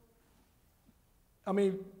 I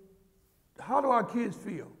mean, how do our kids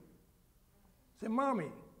feel? Say,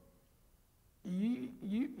 Mommy,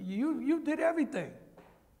 you did everything.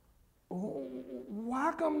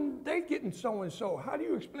 Why come they getting so-and-so? How do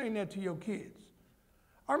you explain that to your kids?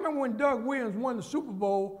 I remember when Doug Williams won the Super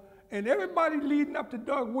Bowl, and everybody leading up to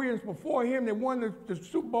Doug Williams before him that won the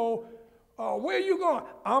Super Bowl, where are you going?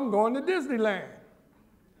 I'm going to Disneyland.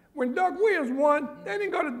 When Doug Williams won, they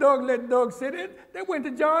didn't go to Doug, let Doug sit in. They went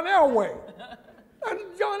to John Elway. And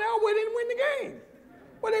John Elway didn't win the game.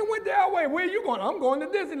 Well, they went to Elway. Where are you going? I'm going to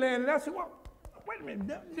Disneyland. And I said, well, wait a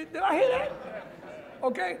minute, did I hear that?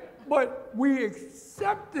 Okay, but we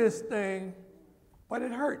accept this thing, but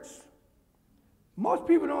it hurts. Most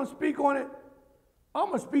people don't speak on it. I'm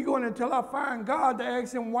going to speak on it until I find God to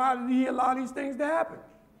ask him why did he allow these things to happen.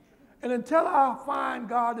 And until I find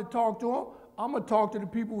God to talk to him, I'm going to talk to the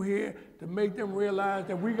people here to make them realize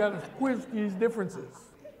that we got to quit these differences.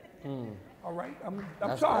 All right?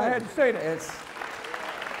 I'm sorry I had to say that.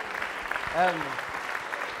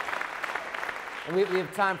 We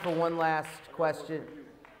have time for one last question.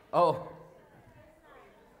 Oh.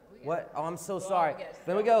 What? Oh, I'm so sorry.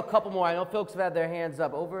 Then we go a couple more. I know folks have had their hands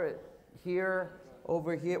up. Over here.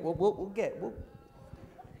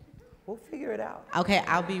 We'll figure it out. Okay,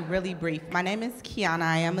 I'll be really brief. My name is Kiana.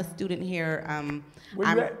 I am a student here.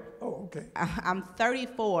 Where you at? Oh, okay. I'm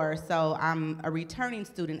 34, so I'm a returning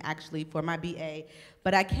student actually for my BA.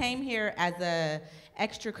 But I came here as a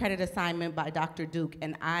extra credit assignment by Dr. Duke,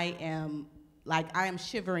 and I am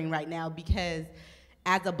shivering right now because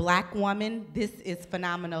as a black woman, this is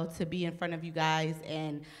phenomenal to be in front of you guys,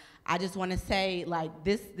 and I just want to say,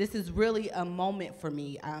 this is really a moment for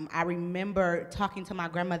me. I remember talking to my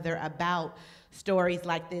grandmother about stories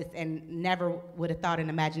like this and never would have thought in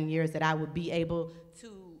imagined years that I would be able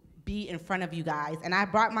to be in front of you guys. And I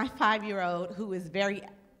brought my 5-year-old, who is very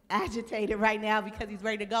agitated right now because he's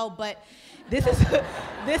ready to go, but this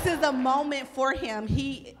is a moment for him.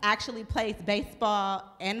 He actually plays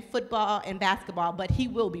baseball and football and basketball, but he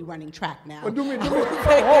will be running track now. Well, do me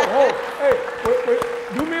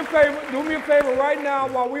a favor right now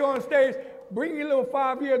while we're on stage. Bring your little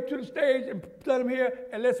 5-year to the stage and let him here,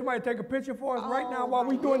 and let somebody take a picture for us right now while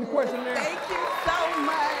we're doing the questionnaire. Thank you so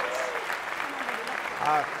much.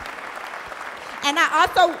 And I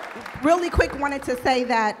also really quick wanted to say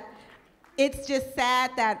that it's just sad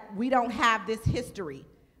that we don't have this history,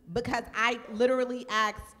 because I literally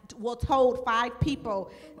told 5 people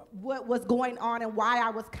what was going on and why I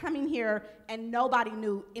was coming here, and nobody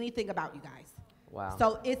knew anything about you guys. Wow.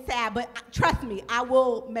 So it's sad, but trust me, I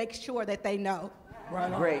will make sure that they know.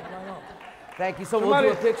 Right on. Great. Right on. Thank you. So we'll do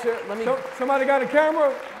a picture. Somebody got a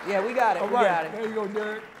camera? Yeah, we got it. All right. We got it. There you go,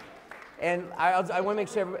 Derek. And I want to make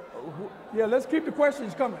sure everybody... Yeah, let's keep the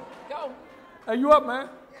questions coming. Go. Hey, you up, man?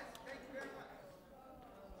 Yes,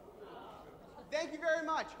 thank you very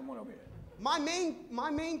much. Come on over here. My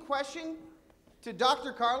main question to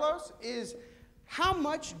Dr. Carlos is, how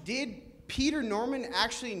much did Peter Norman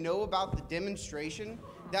actually know about the demonstration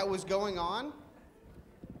that was going on?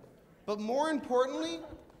 But more importantly...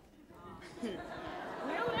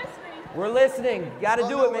 We're listening. Got to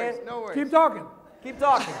do it, man. No worries. Keep talking. Keep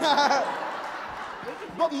talking.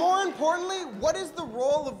 But more importantly, what is the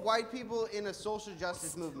role of white people in a social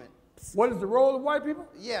justice movement? What is the role of white people?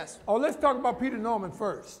 Yes. Oh, let's talk about Peter Norman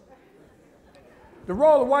first. The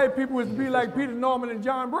role of white people is to be like Peter Norman and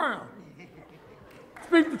John Brown.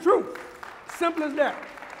 Speak the truth. Simple as that.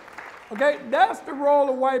 Okay? That's the role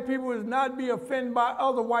of white people, is not be offended by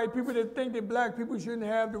other white people that think that black people shouldn't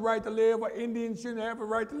have the right to live, or Indians shouldn't have the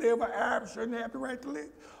right to live, or Arabs shouldn't have the right to live,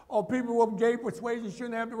 or people of gay persuasion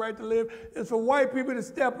shouldn't have the right to live. It's for white people to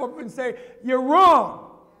step up and say, you're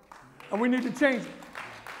wrong, and we need to change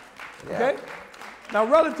it. Okay? Now,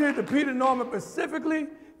 relative to Peter Norman specifically,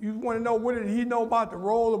 you want to know what did he know about the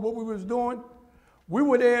role of what we was doing? We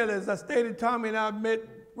were there, as I stated, Tommy and I met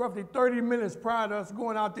roughly 30 minutes prior to us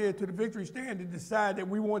going out there to the victory stand to decide that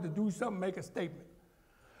we wanted to do something, make a statement.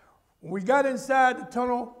 When we got inside the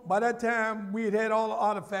tunnel, by that time, we had all the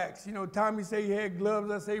artifacts. You know, Tommy said he had gloves,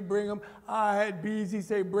 I say bring them. I had beads, he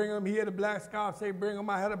said bring them. He had a black scarf, say bring them.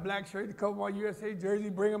 I had a black shirt to cover my USA jersey,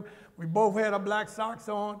 bring them. We both had our black socks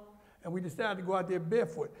on, and we decided to go out there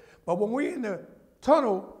barefoot. But when we in the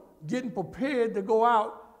tunnel getting prepared to go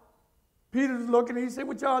out, Peter was looking and he said,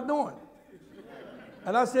 what y'all doing?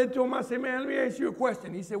 And I said to him, I said, man, let me ask you a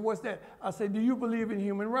question. He said, what's that? I said, do you believe in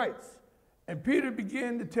human rights? And Peter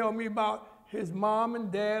began to tell me about his mom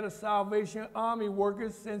and dad are Salvation Army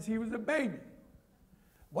workers since he was a baby.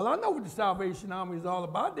 Well, I know what the Salvation Army is all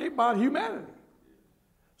about. They're about humanity.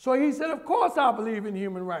 So he said, of course I believe in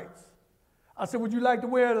human rights. I said, would you like to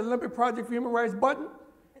wear the Olympic Project for Human Rights button?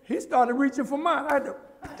 He started reaching for mine. I had to,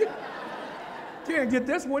 can't get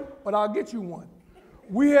this one, but I'll get you one.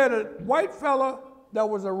 We had a white fella that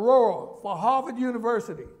was a rower for Harvard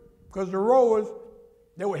University, because the rowers,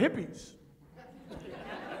 they were hippies.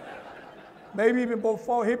 Maybe even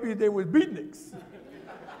before hippies, they was beatniks.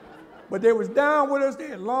 But they was down with us. They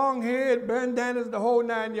had long hair, bandanas, the whole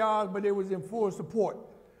 9 yards, but they was in full support.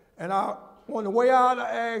 And on the way out,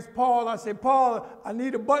 I asked Paul, I said, Paul, I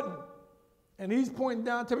need a button. And he's pointing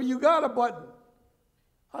down to me, you got a button.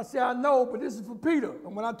 I said, I know, but this is for Peter.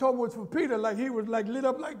 And when I told him it was for Peter, like he was like lit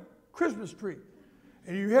up like a Christmas tree.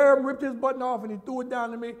 And you hear him rip his button off and he threw it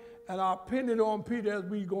down to me, and I pinned it on Peter as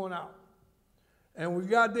we going out. And we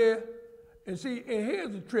got there, and see, and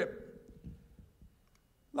here's the trip.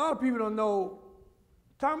 A lot of people don't know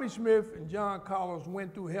Tommy Smith and John Carlos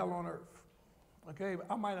went through hell on earth. Okay,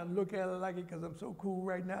 I might not look at it like it because I'm so cool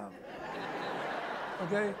right now.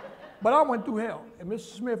 Okay, but I went through hell, and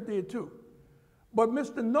Mr. Smith did too. But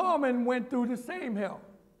Mr. Norman went through the same hell.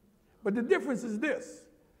 But the difference is this.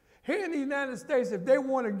 Here in the United States, if they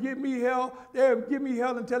want to give me hell, they'll give me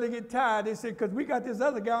hell until they get tired. They say, because we got this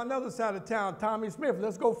other guy on the other side of town, Tommy Smith,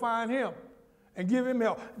 let's go find him and give him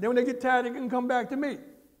hell. Then when they get tired, they can come back to me.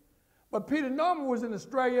 But Peter Norman was in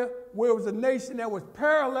Australia, where it was a nation that was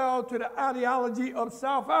parallel to the ideology of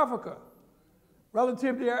South Africa,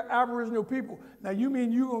 relative to their Aboriginal people. Now, you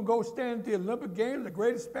mean you're going to go stand at the Olympic Games, the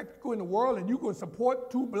greatest spectacle in the world, and you're going to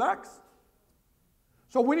support two blacks?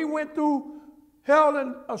 So when he went through hell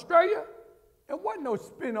in Australia, there wasn't no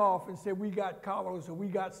spin-off and said, we got Carlos and we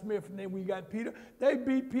got Smith and then we got Peter. They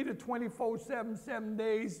beat Peter 24/7, 7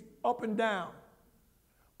 days, up and down.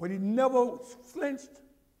 But he never flinched.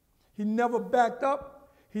 He never backed up.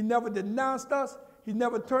 He never denounced us. He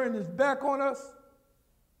never turned his back on us.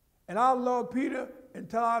 And I love Peter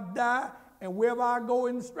until I die, and wherever I go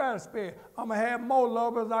in the stratosphere, I'm going to have more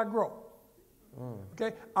love as I grow.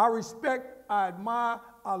 Okay? I respect, I admire,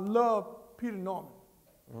 I love Peter Norman.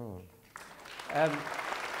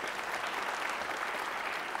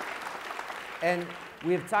 And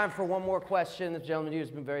we have time for one more question. The gentleman here has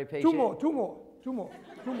been very patient. Two more.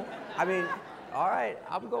 I mean, all right,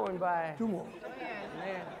 I'm going by. Two more.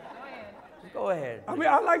 Man, just go ahead. I mean,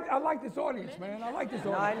 I like this audience, man. I like this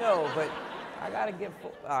audience. No, I know, but I got to get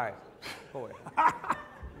full. All right, go ahead.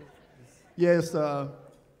 Yes,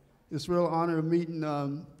 it's a real honor meeting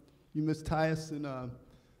you, Ms. Tyus,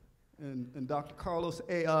 and Dr. Carlos.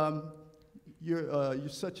 Hey, you're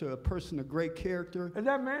such a person of great character. Is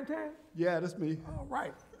that Mantan? Yeah, that's me. All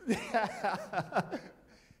right.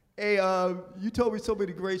 Hey, you told me so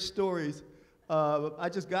many great stories. I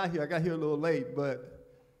just got here. I got here a little late, but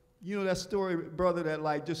you know that story, brother, that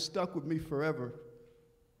like just stuck with me forever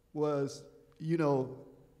was, you know,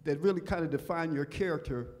 that really kind of defined your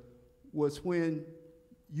character was when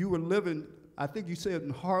you were living, I think you said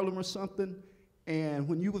in Harlem or something, and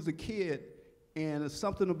when you was a kid, and it's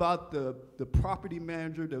something about the property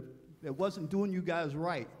manager that wasn't doing you guys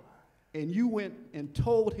right, and you went and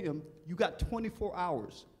told him you got 24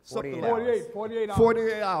 hours. 48 hours.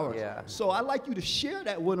 48 hours. Yeah. So I'd like you to share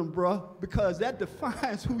that with him, bro, because that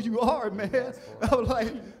defines who you are, man. I was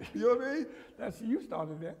like, you know what I mean? You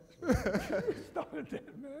started that. You started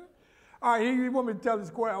that, man. All right, you want me to tell this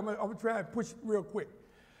story? I'm gonna try and push it real quick.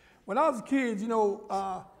 When I was a kid, you know,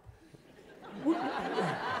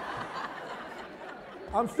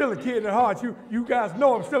 I'm still a kid at heart. You guys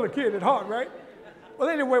know I'm still a kid at heart, right? Well,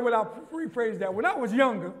 anyway, without rephrase that, when I was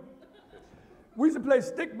younger, we used to play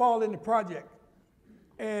stickball in the project.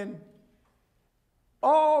 And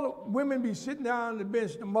all the women be sitting down on the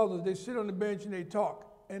bench, the mothers, they sit on the bench and they talk.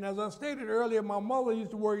 And as I stated earlier, my mother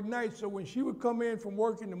used to work nights, so when she would come in from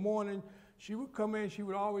work in the morning, she would come in, she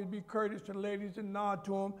would always be courteous to the ladies and nod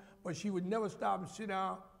to them, but she would never stop and sit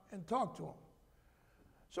down and talk to them.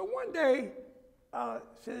 So one day, I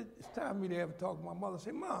said, it's time for me to have a talk with my mother. I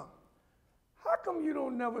said, Mom, how come you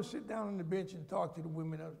don't never sit down on the bench and talk to the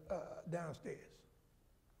women downstairs?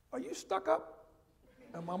 are you stuck up?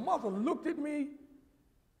 And my mother looked at me,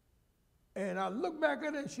 and I looked back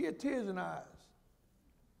at her, and she had tears in her eyes.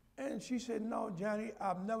 And she said, no, Johnny,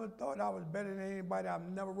 I've never thought I was better than anybody. I've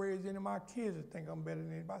never raised any of my kids to think I'm better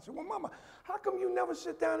than anybody. I said, well, Mama, how come you never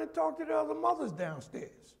sit down and talk to the other mothers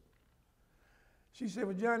downstairs? She said,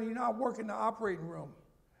 well, Johnny, you know, I work in the operating room.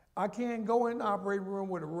 I can't go in the operating room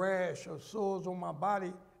with a rash or sores on my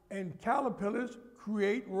body, and caterpillars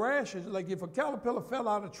create rashes. Like if a caterpillar fell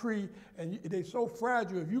out of a tree and they're so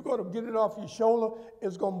fragile, if you go to get it off your shoulder,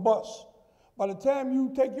 it's gonna bust. By the time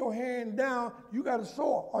you take your hand down, you got a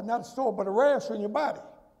sore, or not a sore, but a rash on your body.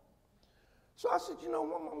 So I said, you know,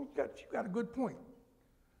 Mom, you got a good point.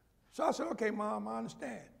 So I said, okay, Mom, I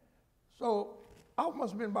understand. So I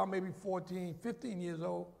must have been about maybe 14, 15 years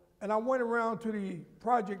old, and I went around to the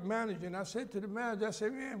project manager, and I said to the manager, I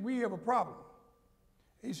said, man, we have a problem.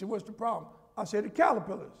 He said, what's the problem? I said, the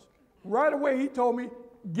caterpillars. Right away, he told me,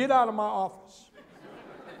 get out of my office.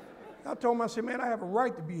 I told him, I said, man, I have a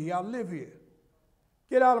right to be here. I live here.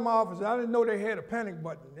 Get out of my office. I didn't know they had a panic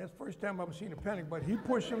button. That's the first time I've ever seen a panic button. He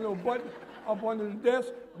pushed some little button up under the desk.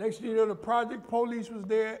 Next thing you know, the project police was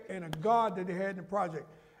there and a guard that they had in the project.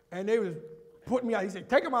 And they was putting me out. He said,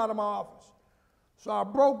 take him out of my office. So I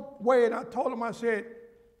broke away and I told him, I said,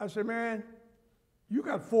 man, you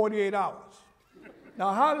got 48 hours.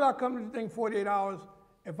 Now, how did I come to think 48 hours?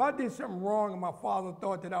 If I did something wrong and my father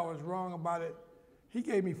thought that I was wrong about it, he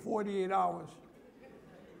gave me 48 hours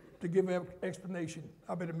to give an explanation.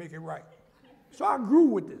 I better make it right. So I grew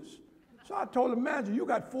with this. So I told the manager, you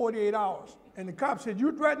got 48 hours. And the cop said,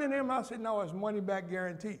 you threatening him? I said, no, it's money back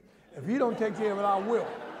guarantee. If he don't take care of it, I will.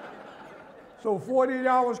 So 48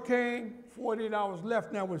 hours came, 48 hours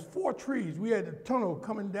left. Now it was 4 trees. We had a tunnel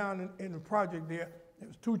coming down in the project there. There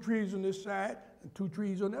was 2 trees on this side and 2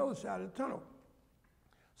 trees on the other side of the tunnel.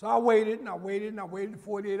 So I waited and I waited and I waited.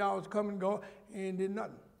 48 hours come and go and did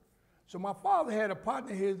nothing. So my father had a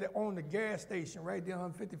partner of his that owned a gas station right there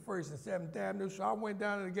on 51st and 7th Avenue. So I went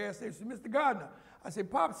down to the gas station and said, Mr. Gardner, I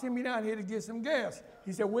said, Pop sent me down here to get some gas.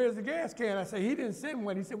 He said, where's the gas can? I said, he didn't send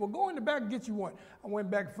one. He said, well, go in the back and get you one. I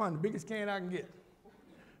went back and found the biggest can I can get.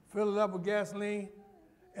 Filled it up with gasoline.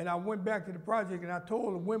 And I went back to the project and I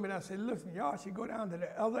told the women, I said, listen, y'all should go down to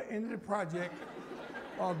the other end of the project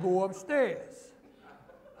or go upstairs.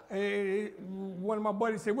 And one of my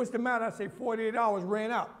buddies said, what's the matter? I said, 48 hours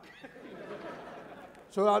ran out.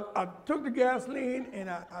 So I took the gasoline and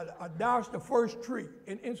I doused the first tree.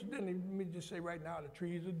 And incidentally, let me just say right now, the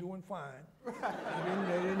trees are doing fine.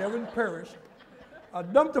 They never perished. I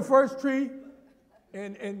dumped the first tree,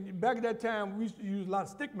 and back at that time, we used to use a lot of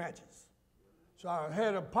stick matches. So I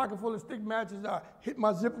had a pocket full of stick matches. I hit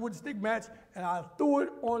my zipper with the stick match, and I threw it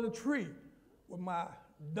on the tree. With my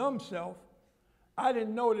dumb self, I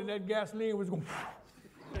didn't know that gasoline was going to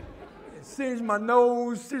singe my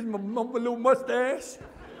nose, singe my little mustache.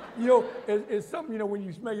 You know, it's something, you know, when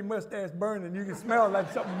you smell your mustache burning, you can smell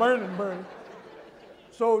like something burning.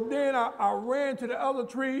 So then I ran to the other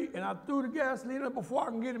tree and I threw the gasoline up before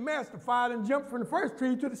I can get a match. The fire and jumped from the first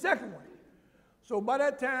tree to the second one. So by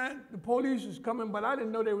that time, the police was coming, but I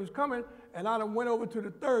didn't know they was coming, and I done went over to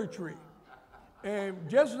the third tree. And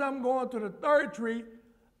just as I'm going to the third tree,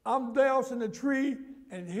 I'm dousing the tree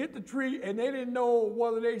and hit the tree, and they didn't know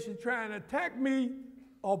whether they should try and attack me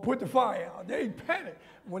or put the fire out. They panicked.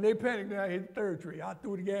 When they panicked, then I hit the third tree. I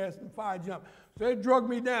threw the gas and the fire jumped. So they drug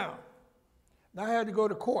me down. Now I had to go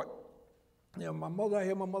to court. You know, I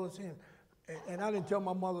hear my mother saying, and I didn't tell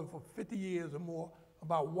my mother for 50 years or more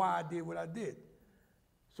about why I did what I did.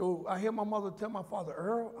 So I hear my mother tell my father,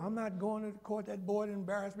 Earl, I'm not going to the court. That boy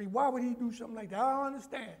embarrassed me. Why would he do something like that? I don't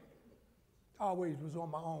understand. I always was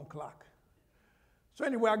on my own clock. So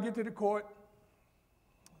anyway, I get to the court.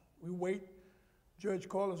 We wait. Judge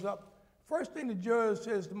calls us up. First thing the judge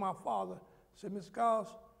says to my father, said, Mr. Cowles,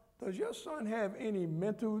 does your son have any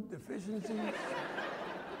mental deficiencies?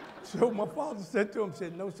 So my father said to him,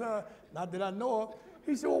 said, no, sir, not that I know of.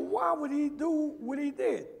 He said, well, why would he do what he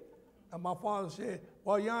did? And my father said,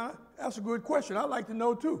 well, Your Honor, that's a good question. I'd like to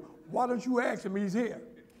know, too. Why don't you ask him? He's here.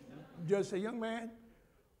 The judge said, young man,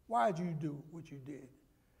 why did you do what you did?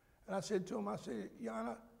 And I said to him, I said, Your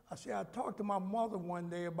Honor, I talked to my mother one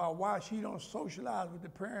day about why she don't socialize with the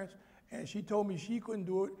parents, and she told me she couldn't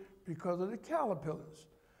do it because of the caterpillars.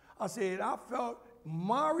 I said, I felt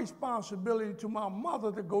my responsibility to my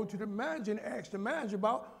mother to go to the manager and ask the manager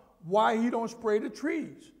about why he don't spray the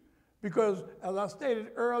trees. Because as I stated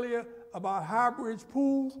earlier about Highbridge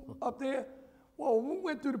Pool up there, well, when we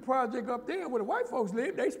went through the project up there where the white folks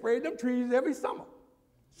lived, they sprayed them trees every summer.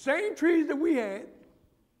 Same trees that we had.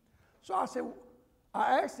 So I said,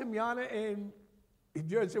 I asked him, Your Honor, and The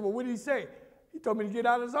judge said, well, what did he say? He told me to get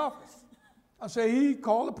out of his office. I said, he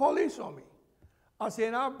called the police on me. I said,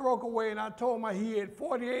 and I broke away and I told him he had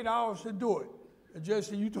 48 hours to do it. The judge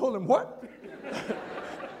said, you told him what?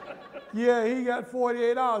 Yeah, he got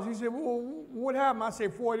 48 hours. He said, well, what happened? I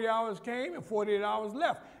said, 40 hours came and 48 hours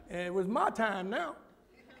left. And it was my time now.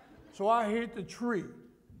 So I hit the tree.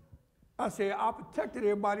 I said, I protected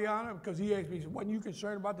everybody on him because he asked me, he said, wasn't you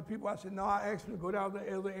concerned about the people? I said, no, I asked him to go down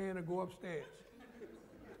the other end and go upstairs.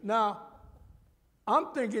 Now,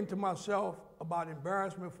 I'm thinking to myself about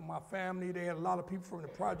embarrassment for my family. They had a lot of people from the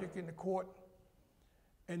project in the court.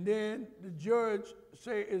 And then the judge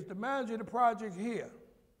say, is the manager of the project here?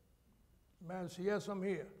 The manager said, yes, I'm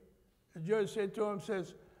here. The judge said to him,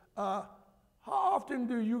 says, how often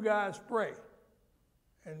do you guys spray?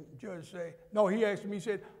 And the judge say, no, he asked me, he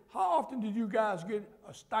said, how often did you guys get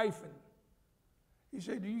a stipend? He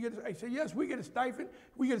said, do you get I said, yes, we get a stipend.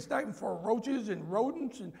 We get a stipend for roaches and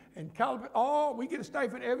rodents and caliper. We get a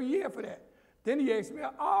stipend every year for that. Then he asked me,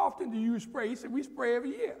 how often do you spray? He said, we spray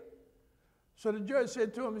every year. So the judge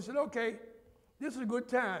said to him, he said, okay, this is a good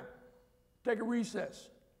time. Take a recess.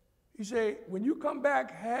 He said, when you come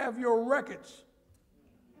back, have your records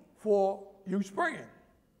for you spraying.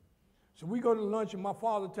 So we go to lunch and my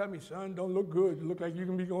father tell me, son, don't look good. You look like you're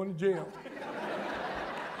going to be going to jail.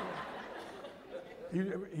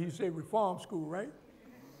 He said reform school, right?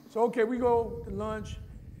 So, okay, we go to lunch.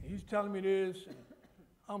 He's telling me this.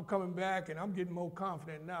 I'm coming back, and I'm getting more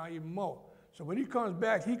confident now, even more. So when he comes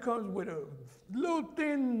back, he comes with a little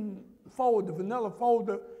thin folder, vanilla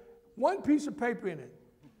folder, one piece of paper in it.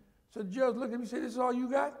 So the judge looked at me and said, this is all you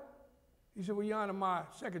got? He said, well, Your Honor, my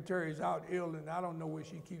secretary is out ill, and I don't know where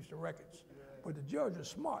she keeps the records. But the judge was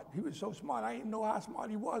smart. He was so smart, I didn't know how smart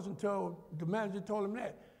he was until the manager told him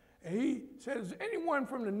that. And he said, is anyone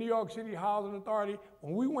from the New York City Housing Authority?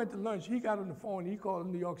 When we went to lunch, he got on the phone, he called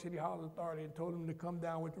the New York City Housing Authority and told him to come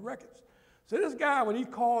down with the records. So this guy, when he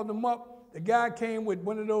called them up, the guy came with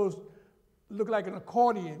one of those, looked like an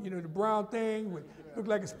accordion, you know, the brown thing, with, looked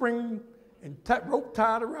like a spring and rope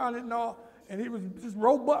tied around it and all, and he was just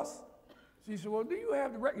robust. So he said, well, do you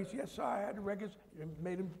have the records? Yes, sir, I had the records. And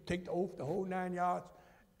made him take the oath, the whole 9 yards.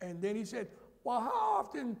 And then he said, well, how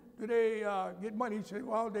often do they get money? He said,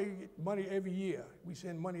 well, they get money every year. We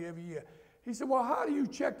send money every year. He said, well, how do you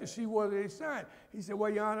check to see whether they signed? He said,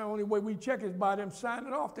 well, Your Honor, the only way we check is by them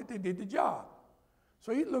signing off that they did the job.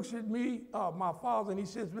 So he looks at me, my father, and he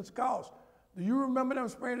says, Mr. Cowles, do you remember them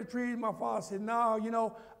spraying the trees? My father said, no, you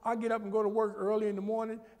know, I get up and go to work early in the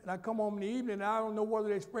morning, and I come home in the evening, and I don't know whether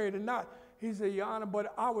they sprayed or not. He said, Your Honor,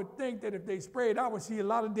 but I would think that if they sprayed, I would see a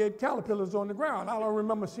lot of dead caterpillars on the ground. I don't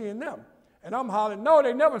remember seeing them. And I'm hollering, no,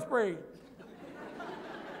 they never sprayed.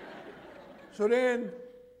 So then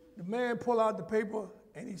the man pulled out the paper,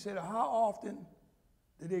 and he said, how often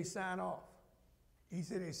did they sign off? He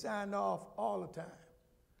said they signed off all the time.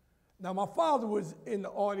 Now, my father was in the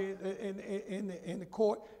audience, in the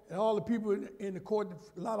court, and all the people in the court,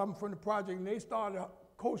 a lot of them from the project, and they started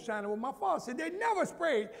co-signing with my father. Said they never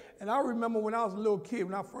sprayed. And I remember when I was a little kid,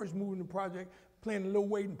 when I first moved in the project, playing a little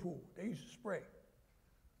wading pool. They used to spray.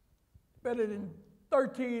 Better than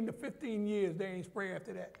 13 to 15 years, they ain't spray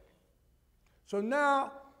after that. So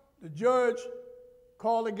now the judge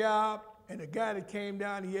called the guy up, and the guy that came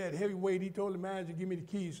down, he had heavy weight. He told the manager, give me the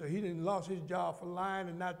keys. So he didn't lost his job for lying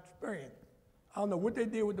and not spraying. I don't know what they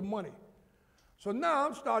did with the money. So now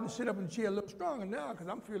I'm starting to sit up in the chair a little stronger now because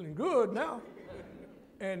I'm feeling good now.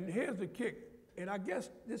 And here's the kick. And I guess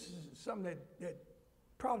this is something that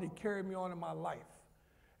probably carried me on in my life.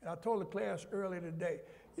 And I told the class earlier today,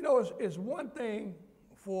 you know, it's one thing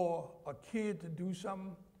for a kid to do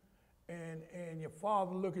something and your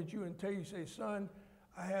father look at you and tell you, say, son,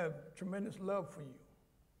 I have tremendous love for you.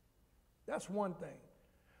 That's one thing.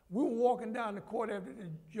 We were walking down the court after the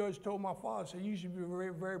judge told my father, said, you should be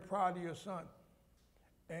very, very proud of your son.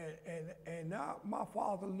 And now my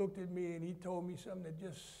father looked at me and he told me something that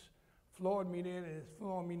just floored me then, and it's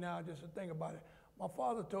flooring me now just to think about it. My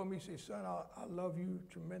father told me, he said, son, I love you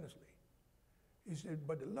tremendously. He said,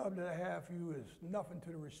 but the love that I have for you is nothing to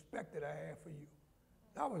the respect that I have for you.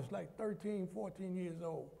 I was like 13, 14 years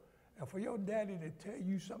old. And for your daddy to tell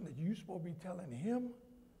you something that you're supposed to be telling him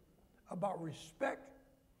about respect,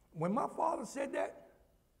 when my father said that,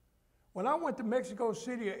 when I went to Mexico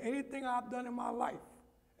City or anything I've done in my life,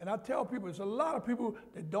 and I tell people, there's a lot of people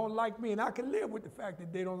that don't like me, and I can live with the fact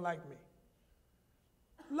that they don't like me.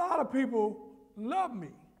 A lot of people love me.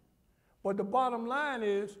 But the bottom line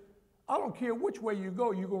is, I don't care which way you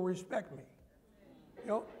go, you're going to respect me. You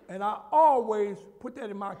know? And I always put that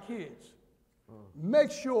in my kids.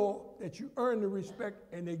 Make sure that you earn the respect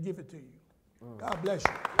and they give it to you. God bless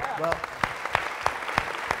you. Well,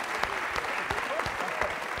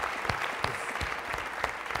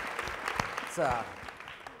 it's a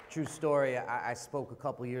true story. I spoke a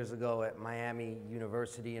couple years ago at Miami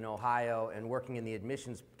University in Ohio, and working in the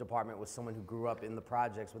admissions department with someone who grew up in the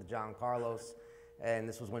projects with John Carlos, and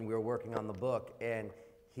this was when we were working on the book, and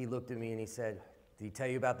he looked at me and he said, "Did he tell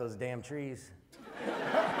you about those damn trees?"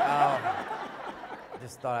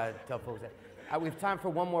 Just thought I'd tell folks that. We have time for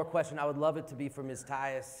one more question. I would love it to be for Ms.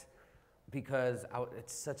 Tyus, because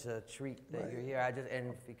it's such a treat that you're here.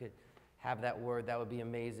 And if you could have that word, that would be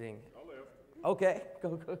amazing. I'll ask. Okay,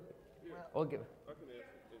 go. Yeah. We'll give. I can ask.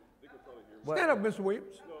 They can probably hear me. Stand up, Mr.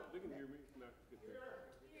 Williams. No, they can hear me.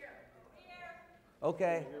 No,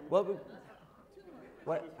 Okay. Well,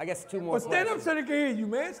 what? I guess two more. Well, stand up questions. so they can hear you,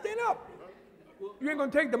 man. Stand up. You ain't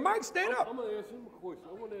gonna take the mic. Stand up. I'm gonna ask him a question.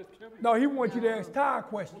 I want to ask Kevin. No, he wants you to ask Ty a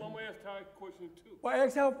question. Well, I'm gonna ask Ty a question too. Well,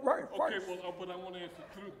 ask her right Okay, first. well, but I want to answer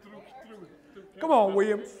through Kevin. Come on,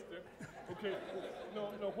 Williams. Okay.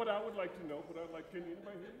 No. What I would like to know. Can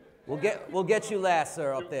anybody hear me? We'll get you last,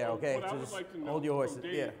 sir, up there. Okay. What I So would just like to know hold your horses. from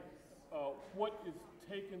Dave, Yeah. What is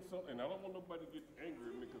taking so? And I don't want nobody to get angry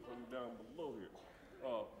at me because I'm down below here.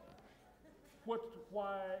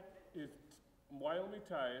 Why is Wyomia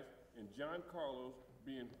Tyus and John Carlos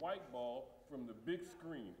being whiteballed from the big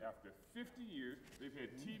screen after 50 years? They've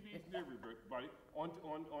had TVs and everybody on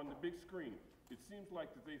the big screen. It seems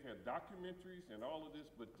like that they've had documentaries and all of this,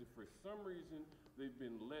 but for some reason they've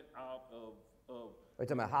been let out of We're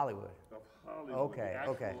talking about Hollywood. Hollywood. Okay,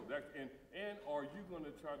 okay. And are you going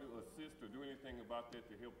to try to assist or do anything about that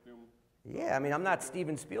to help them? Yeah, I mean, I'm not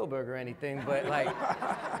Steven Spielberg or anything, but like,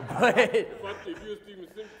 If you're Steven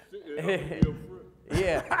Simpson,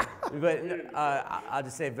 yeah, but I'll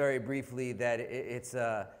just say very briefly that it's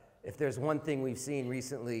if there's one thing we've seen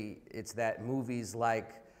recently, it's that movies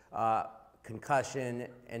like Concussion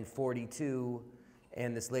and 42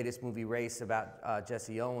 and this latest movie Race about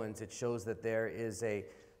Jesse Owens, it shows that there is a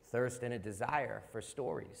thirst and a desire for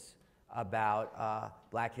stories about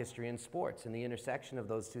black history and sports and the intersection of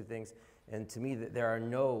those two things. And to me, there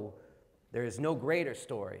is no greater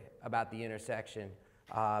story about the intersection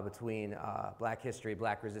between black history,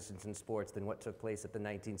 black resistance in sports than what took place at the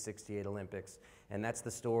 1968 Olympics. And that's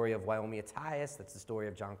the story of Wyomia Tyus, that's the story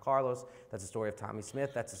of John Carlos, that's the story of Tommy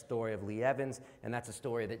Smith, that's the story of Lee Evans, and that's a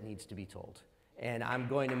story that needs to be told. And I'm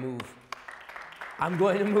going to move,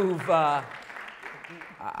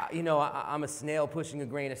 you know, I'm a snail pushing a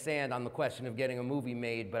grain of sand on the question of getting a movie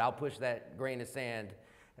made, but I'll push that grain of sand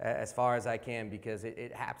as far as I can because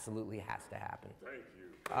it absolutely has to happen. Thank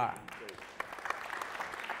you. All right.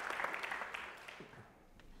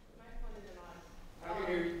 I can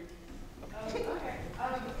hear you. Okay. I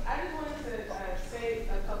just wanted to say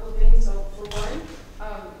a couple of things. So, for one,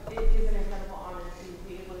 it is an incredible honor to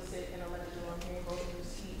be able to sit in a lecture room here and go and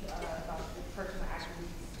receive about the personal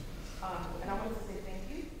attributes. And I wanted to say thank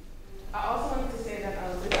you. I also wanted to say that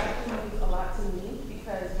this actually means a lot to me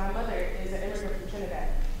because my mother is an immigrant from Trinidad.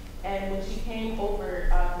 And when she came over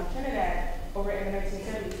from Trinidad over in the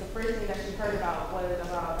 1970s, the first thing that she heard about was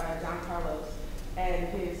about John Carlos and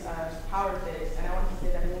his power fists. And I want to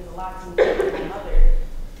say that it means a lot to me and my mother,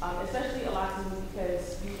 especially a lot to me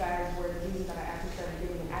because you guys were the reason that I actually started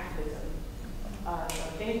getting in activism. So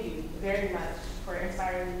thank you very much for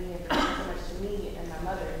inspiring me and for doing so much to me and my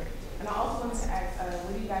mother. And I also wanted to ask,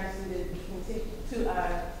 what do you guys do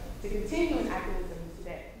to continue in activism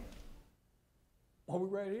today? Are we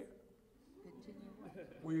right here?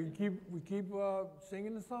 We keep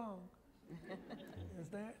singing the song. You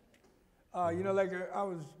understand? You know, like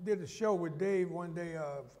did a show with Dave one day,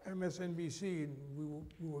 MSNBC, and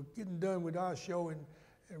we were getting done with our show, and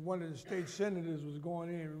one of the state senators was going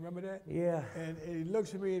in. Remember that? Yeah. And he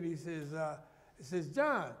looks at me and he says,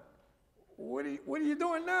 John, what are you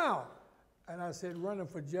doing now? And I said, running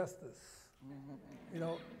for justice. You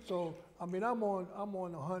know, so I mean, I'm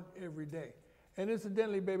on the hunt every day. And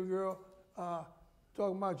incidentally, baby girl,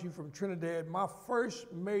 talking about you from Trinidad, my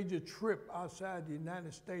first major trip outside the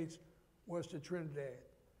United States was to Trinidad.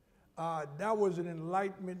 That was an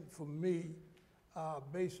enlightenment for me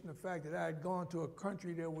based on the fact that I had gone to a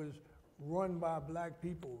country that was run by black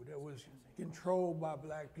people, that was controlled by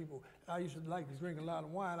black people. I used to like to drink a lot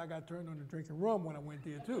of wine. I got turned on to drinking rum when I went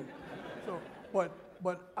there too. So,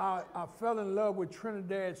 but I fell in love with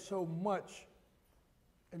Trinidad so much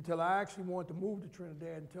until I actually wanted to move to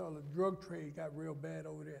Trinidad until the drug trade got real bad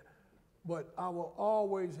over there. But I will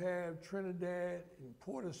always have Trinidad and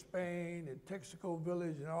Port of Spain and Texaco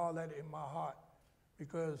Village and all that in my heart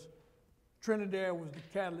because Trinidad was the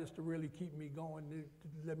catalyst to really keep me going, to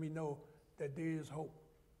let me know that there is hope.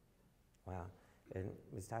 Wow. And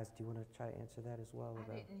Ms. Tyus, do you want to try to answer that as well?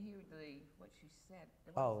 I didn't hear what you said.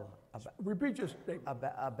 Repeat your statement.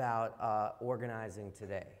 About organizing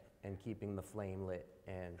today and keeping the flame lit,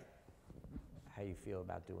 and how you feel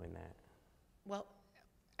about doing that. Well,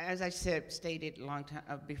 as I stated a long time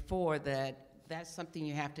before, that's something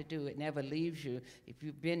you have to do. It never leaves you. If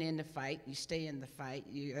you've been in the fight, you stay in the fight.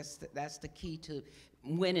 That's the key to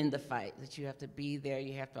winning the fight, that you have to be there.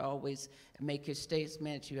 You have to always make your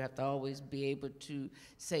statements. You have to always be able to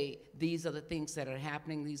say, these are the things that are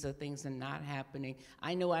happening, these are the things that are not happening.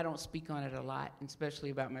 I know I don't speak on it a lot, especially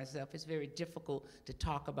about myself. It's very difficult to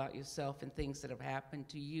talk about yourself and things that have happened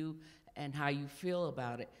to you and how you feel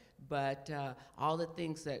about it. But all the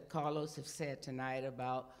things that Carlos have said tonight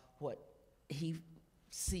about what he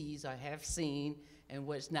sees or have seen and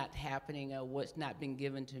what's not happening or what's not been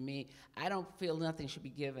given to me, I don't feel nothing should be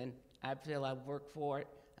given. I feel I've worked for it.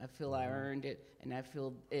 I feel I earned it, and I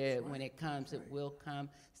feel when it comes, it will come,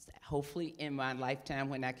 hopefully in my lifetime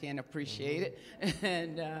when I can appreciate it.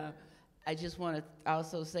 And I just want to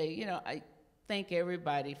also say, I thank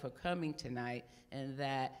everybody for coming tonight, and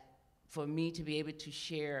that for me to be able to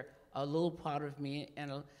share a little part of me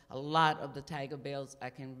and a lot of the Tiger Bells, I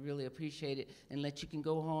can really appreciate it, and let you can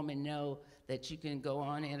go home and know that you can go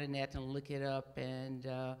on the internet and look it up, and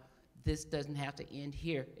this doesn't have to end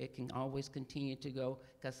here. It can always continue to go,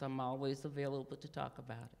 because I'm always available to talk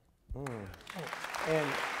about it. And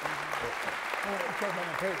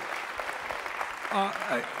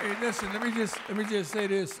hey, listen, let me just say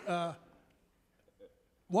this.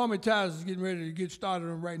 Wyomia Tyus is getting ready to get started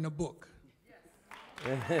on writing a book.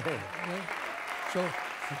 Okay? So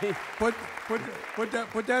put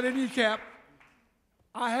that in your cap.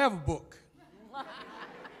 I have a book.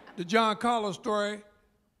 The John Carlos story,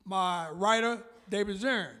 my writer, David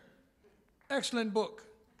Zirin. Excellent book.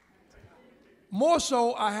 More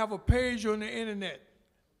so, I have a page on the internet,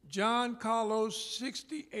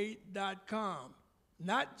 johncarlos68.com.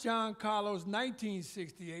 Not John Carlos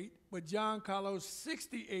 1968, but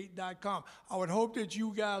johncarlos68.com. I would hope that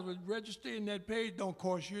you guys would register in that page. Don't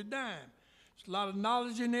cost you a dime. There's a lot of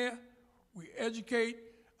knowledge in there. We educate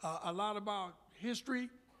a lot about history,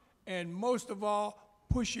 and most of all,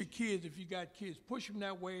 push your kids. If you got kids, push them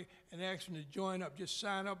that way and ask them to join up. Just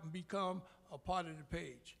sign up and become a part of the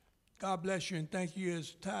page. God bless you, and thank you,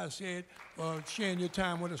 as Tyus said, for sharing your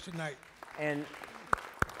time with us tonight. And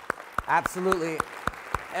absolutely.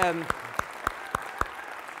 And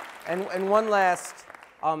one last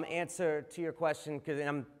answer to your question, because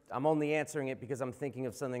I'm only answering it because I'm thinking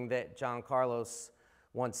of something that John Carlos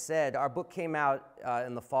once said. Our book came out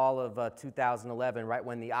in the fall of 2011, right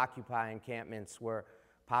when the Occupy encampments were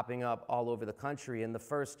popping up all over the country. And the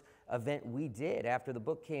first event we did after the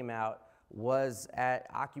book came out was at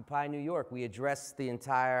Occupy New York. We addressed the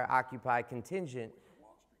entire Occupy contingent.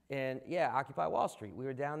 And yeah, Occupy Wall Street. We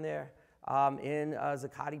were down there in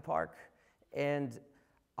Zuccotti Park. And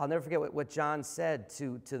I'll never forget what John said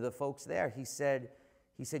to the folks there. He said,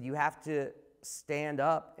 you have to stand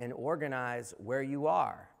up and organize where you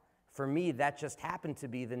are. For me, that just happened to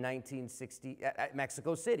be the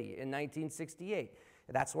Mexico City in 1968.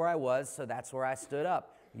 That's where I was, so that's where I stood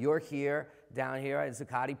up. You're here, down here at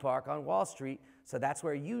Zuccotti Park on Wall Street, so that's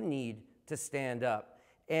where you need to stand up.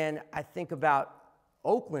 And I think about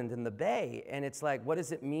Oakland and the Bay, and it's like, what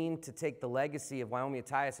does it mean to take the legacy of Wyomia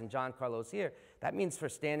Tyus and John Carlos here? That means for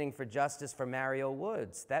standing for justice for Mario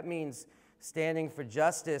Woods. That means standing for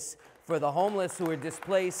justice for the homeless who are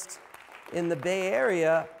displaced in the Bay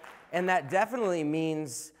Area, and that definitely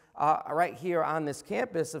means right here on this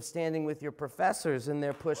campus of standing with your professors in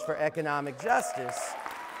their push for economic justice.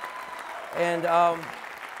 And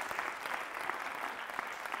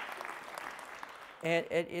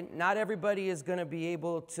not everybody is going to be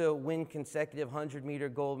able to win consecutive 100-meter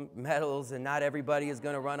gold medals, and not everybody is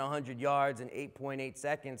going to run 100 yards in 8.8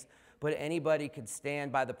 seconds, but anybody could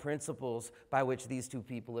stand by the principles by which these two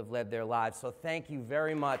people have led their lives. So thank you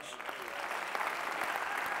very much.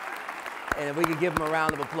 And if we could give them a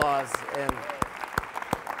round of applause. And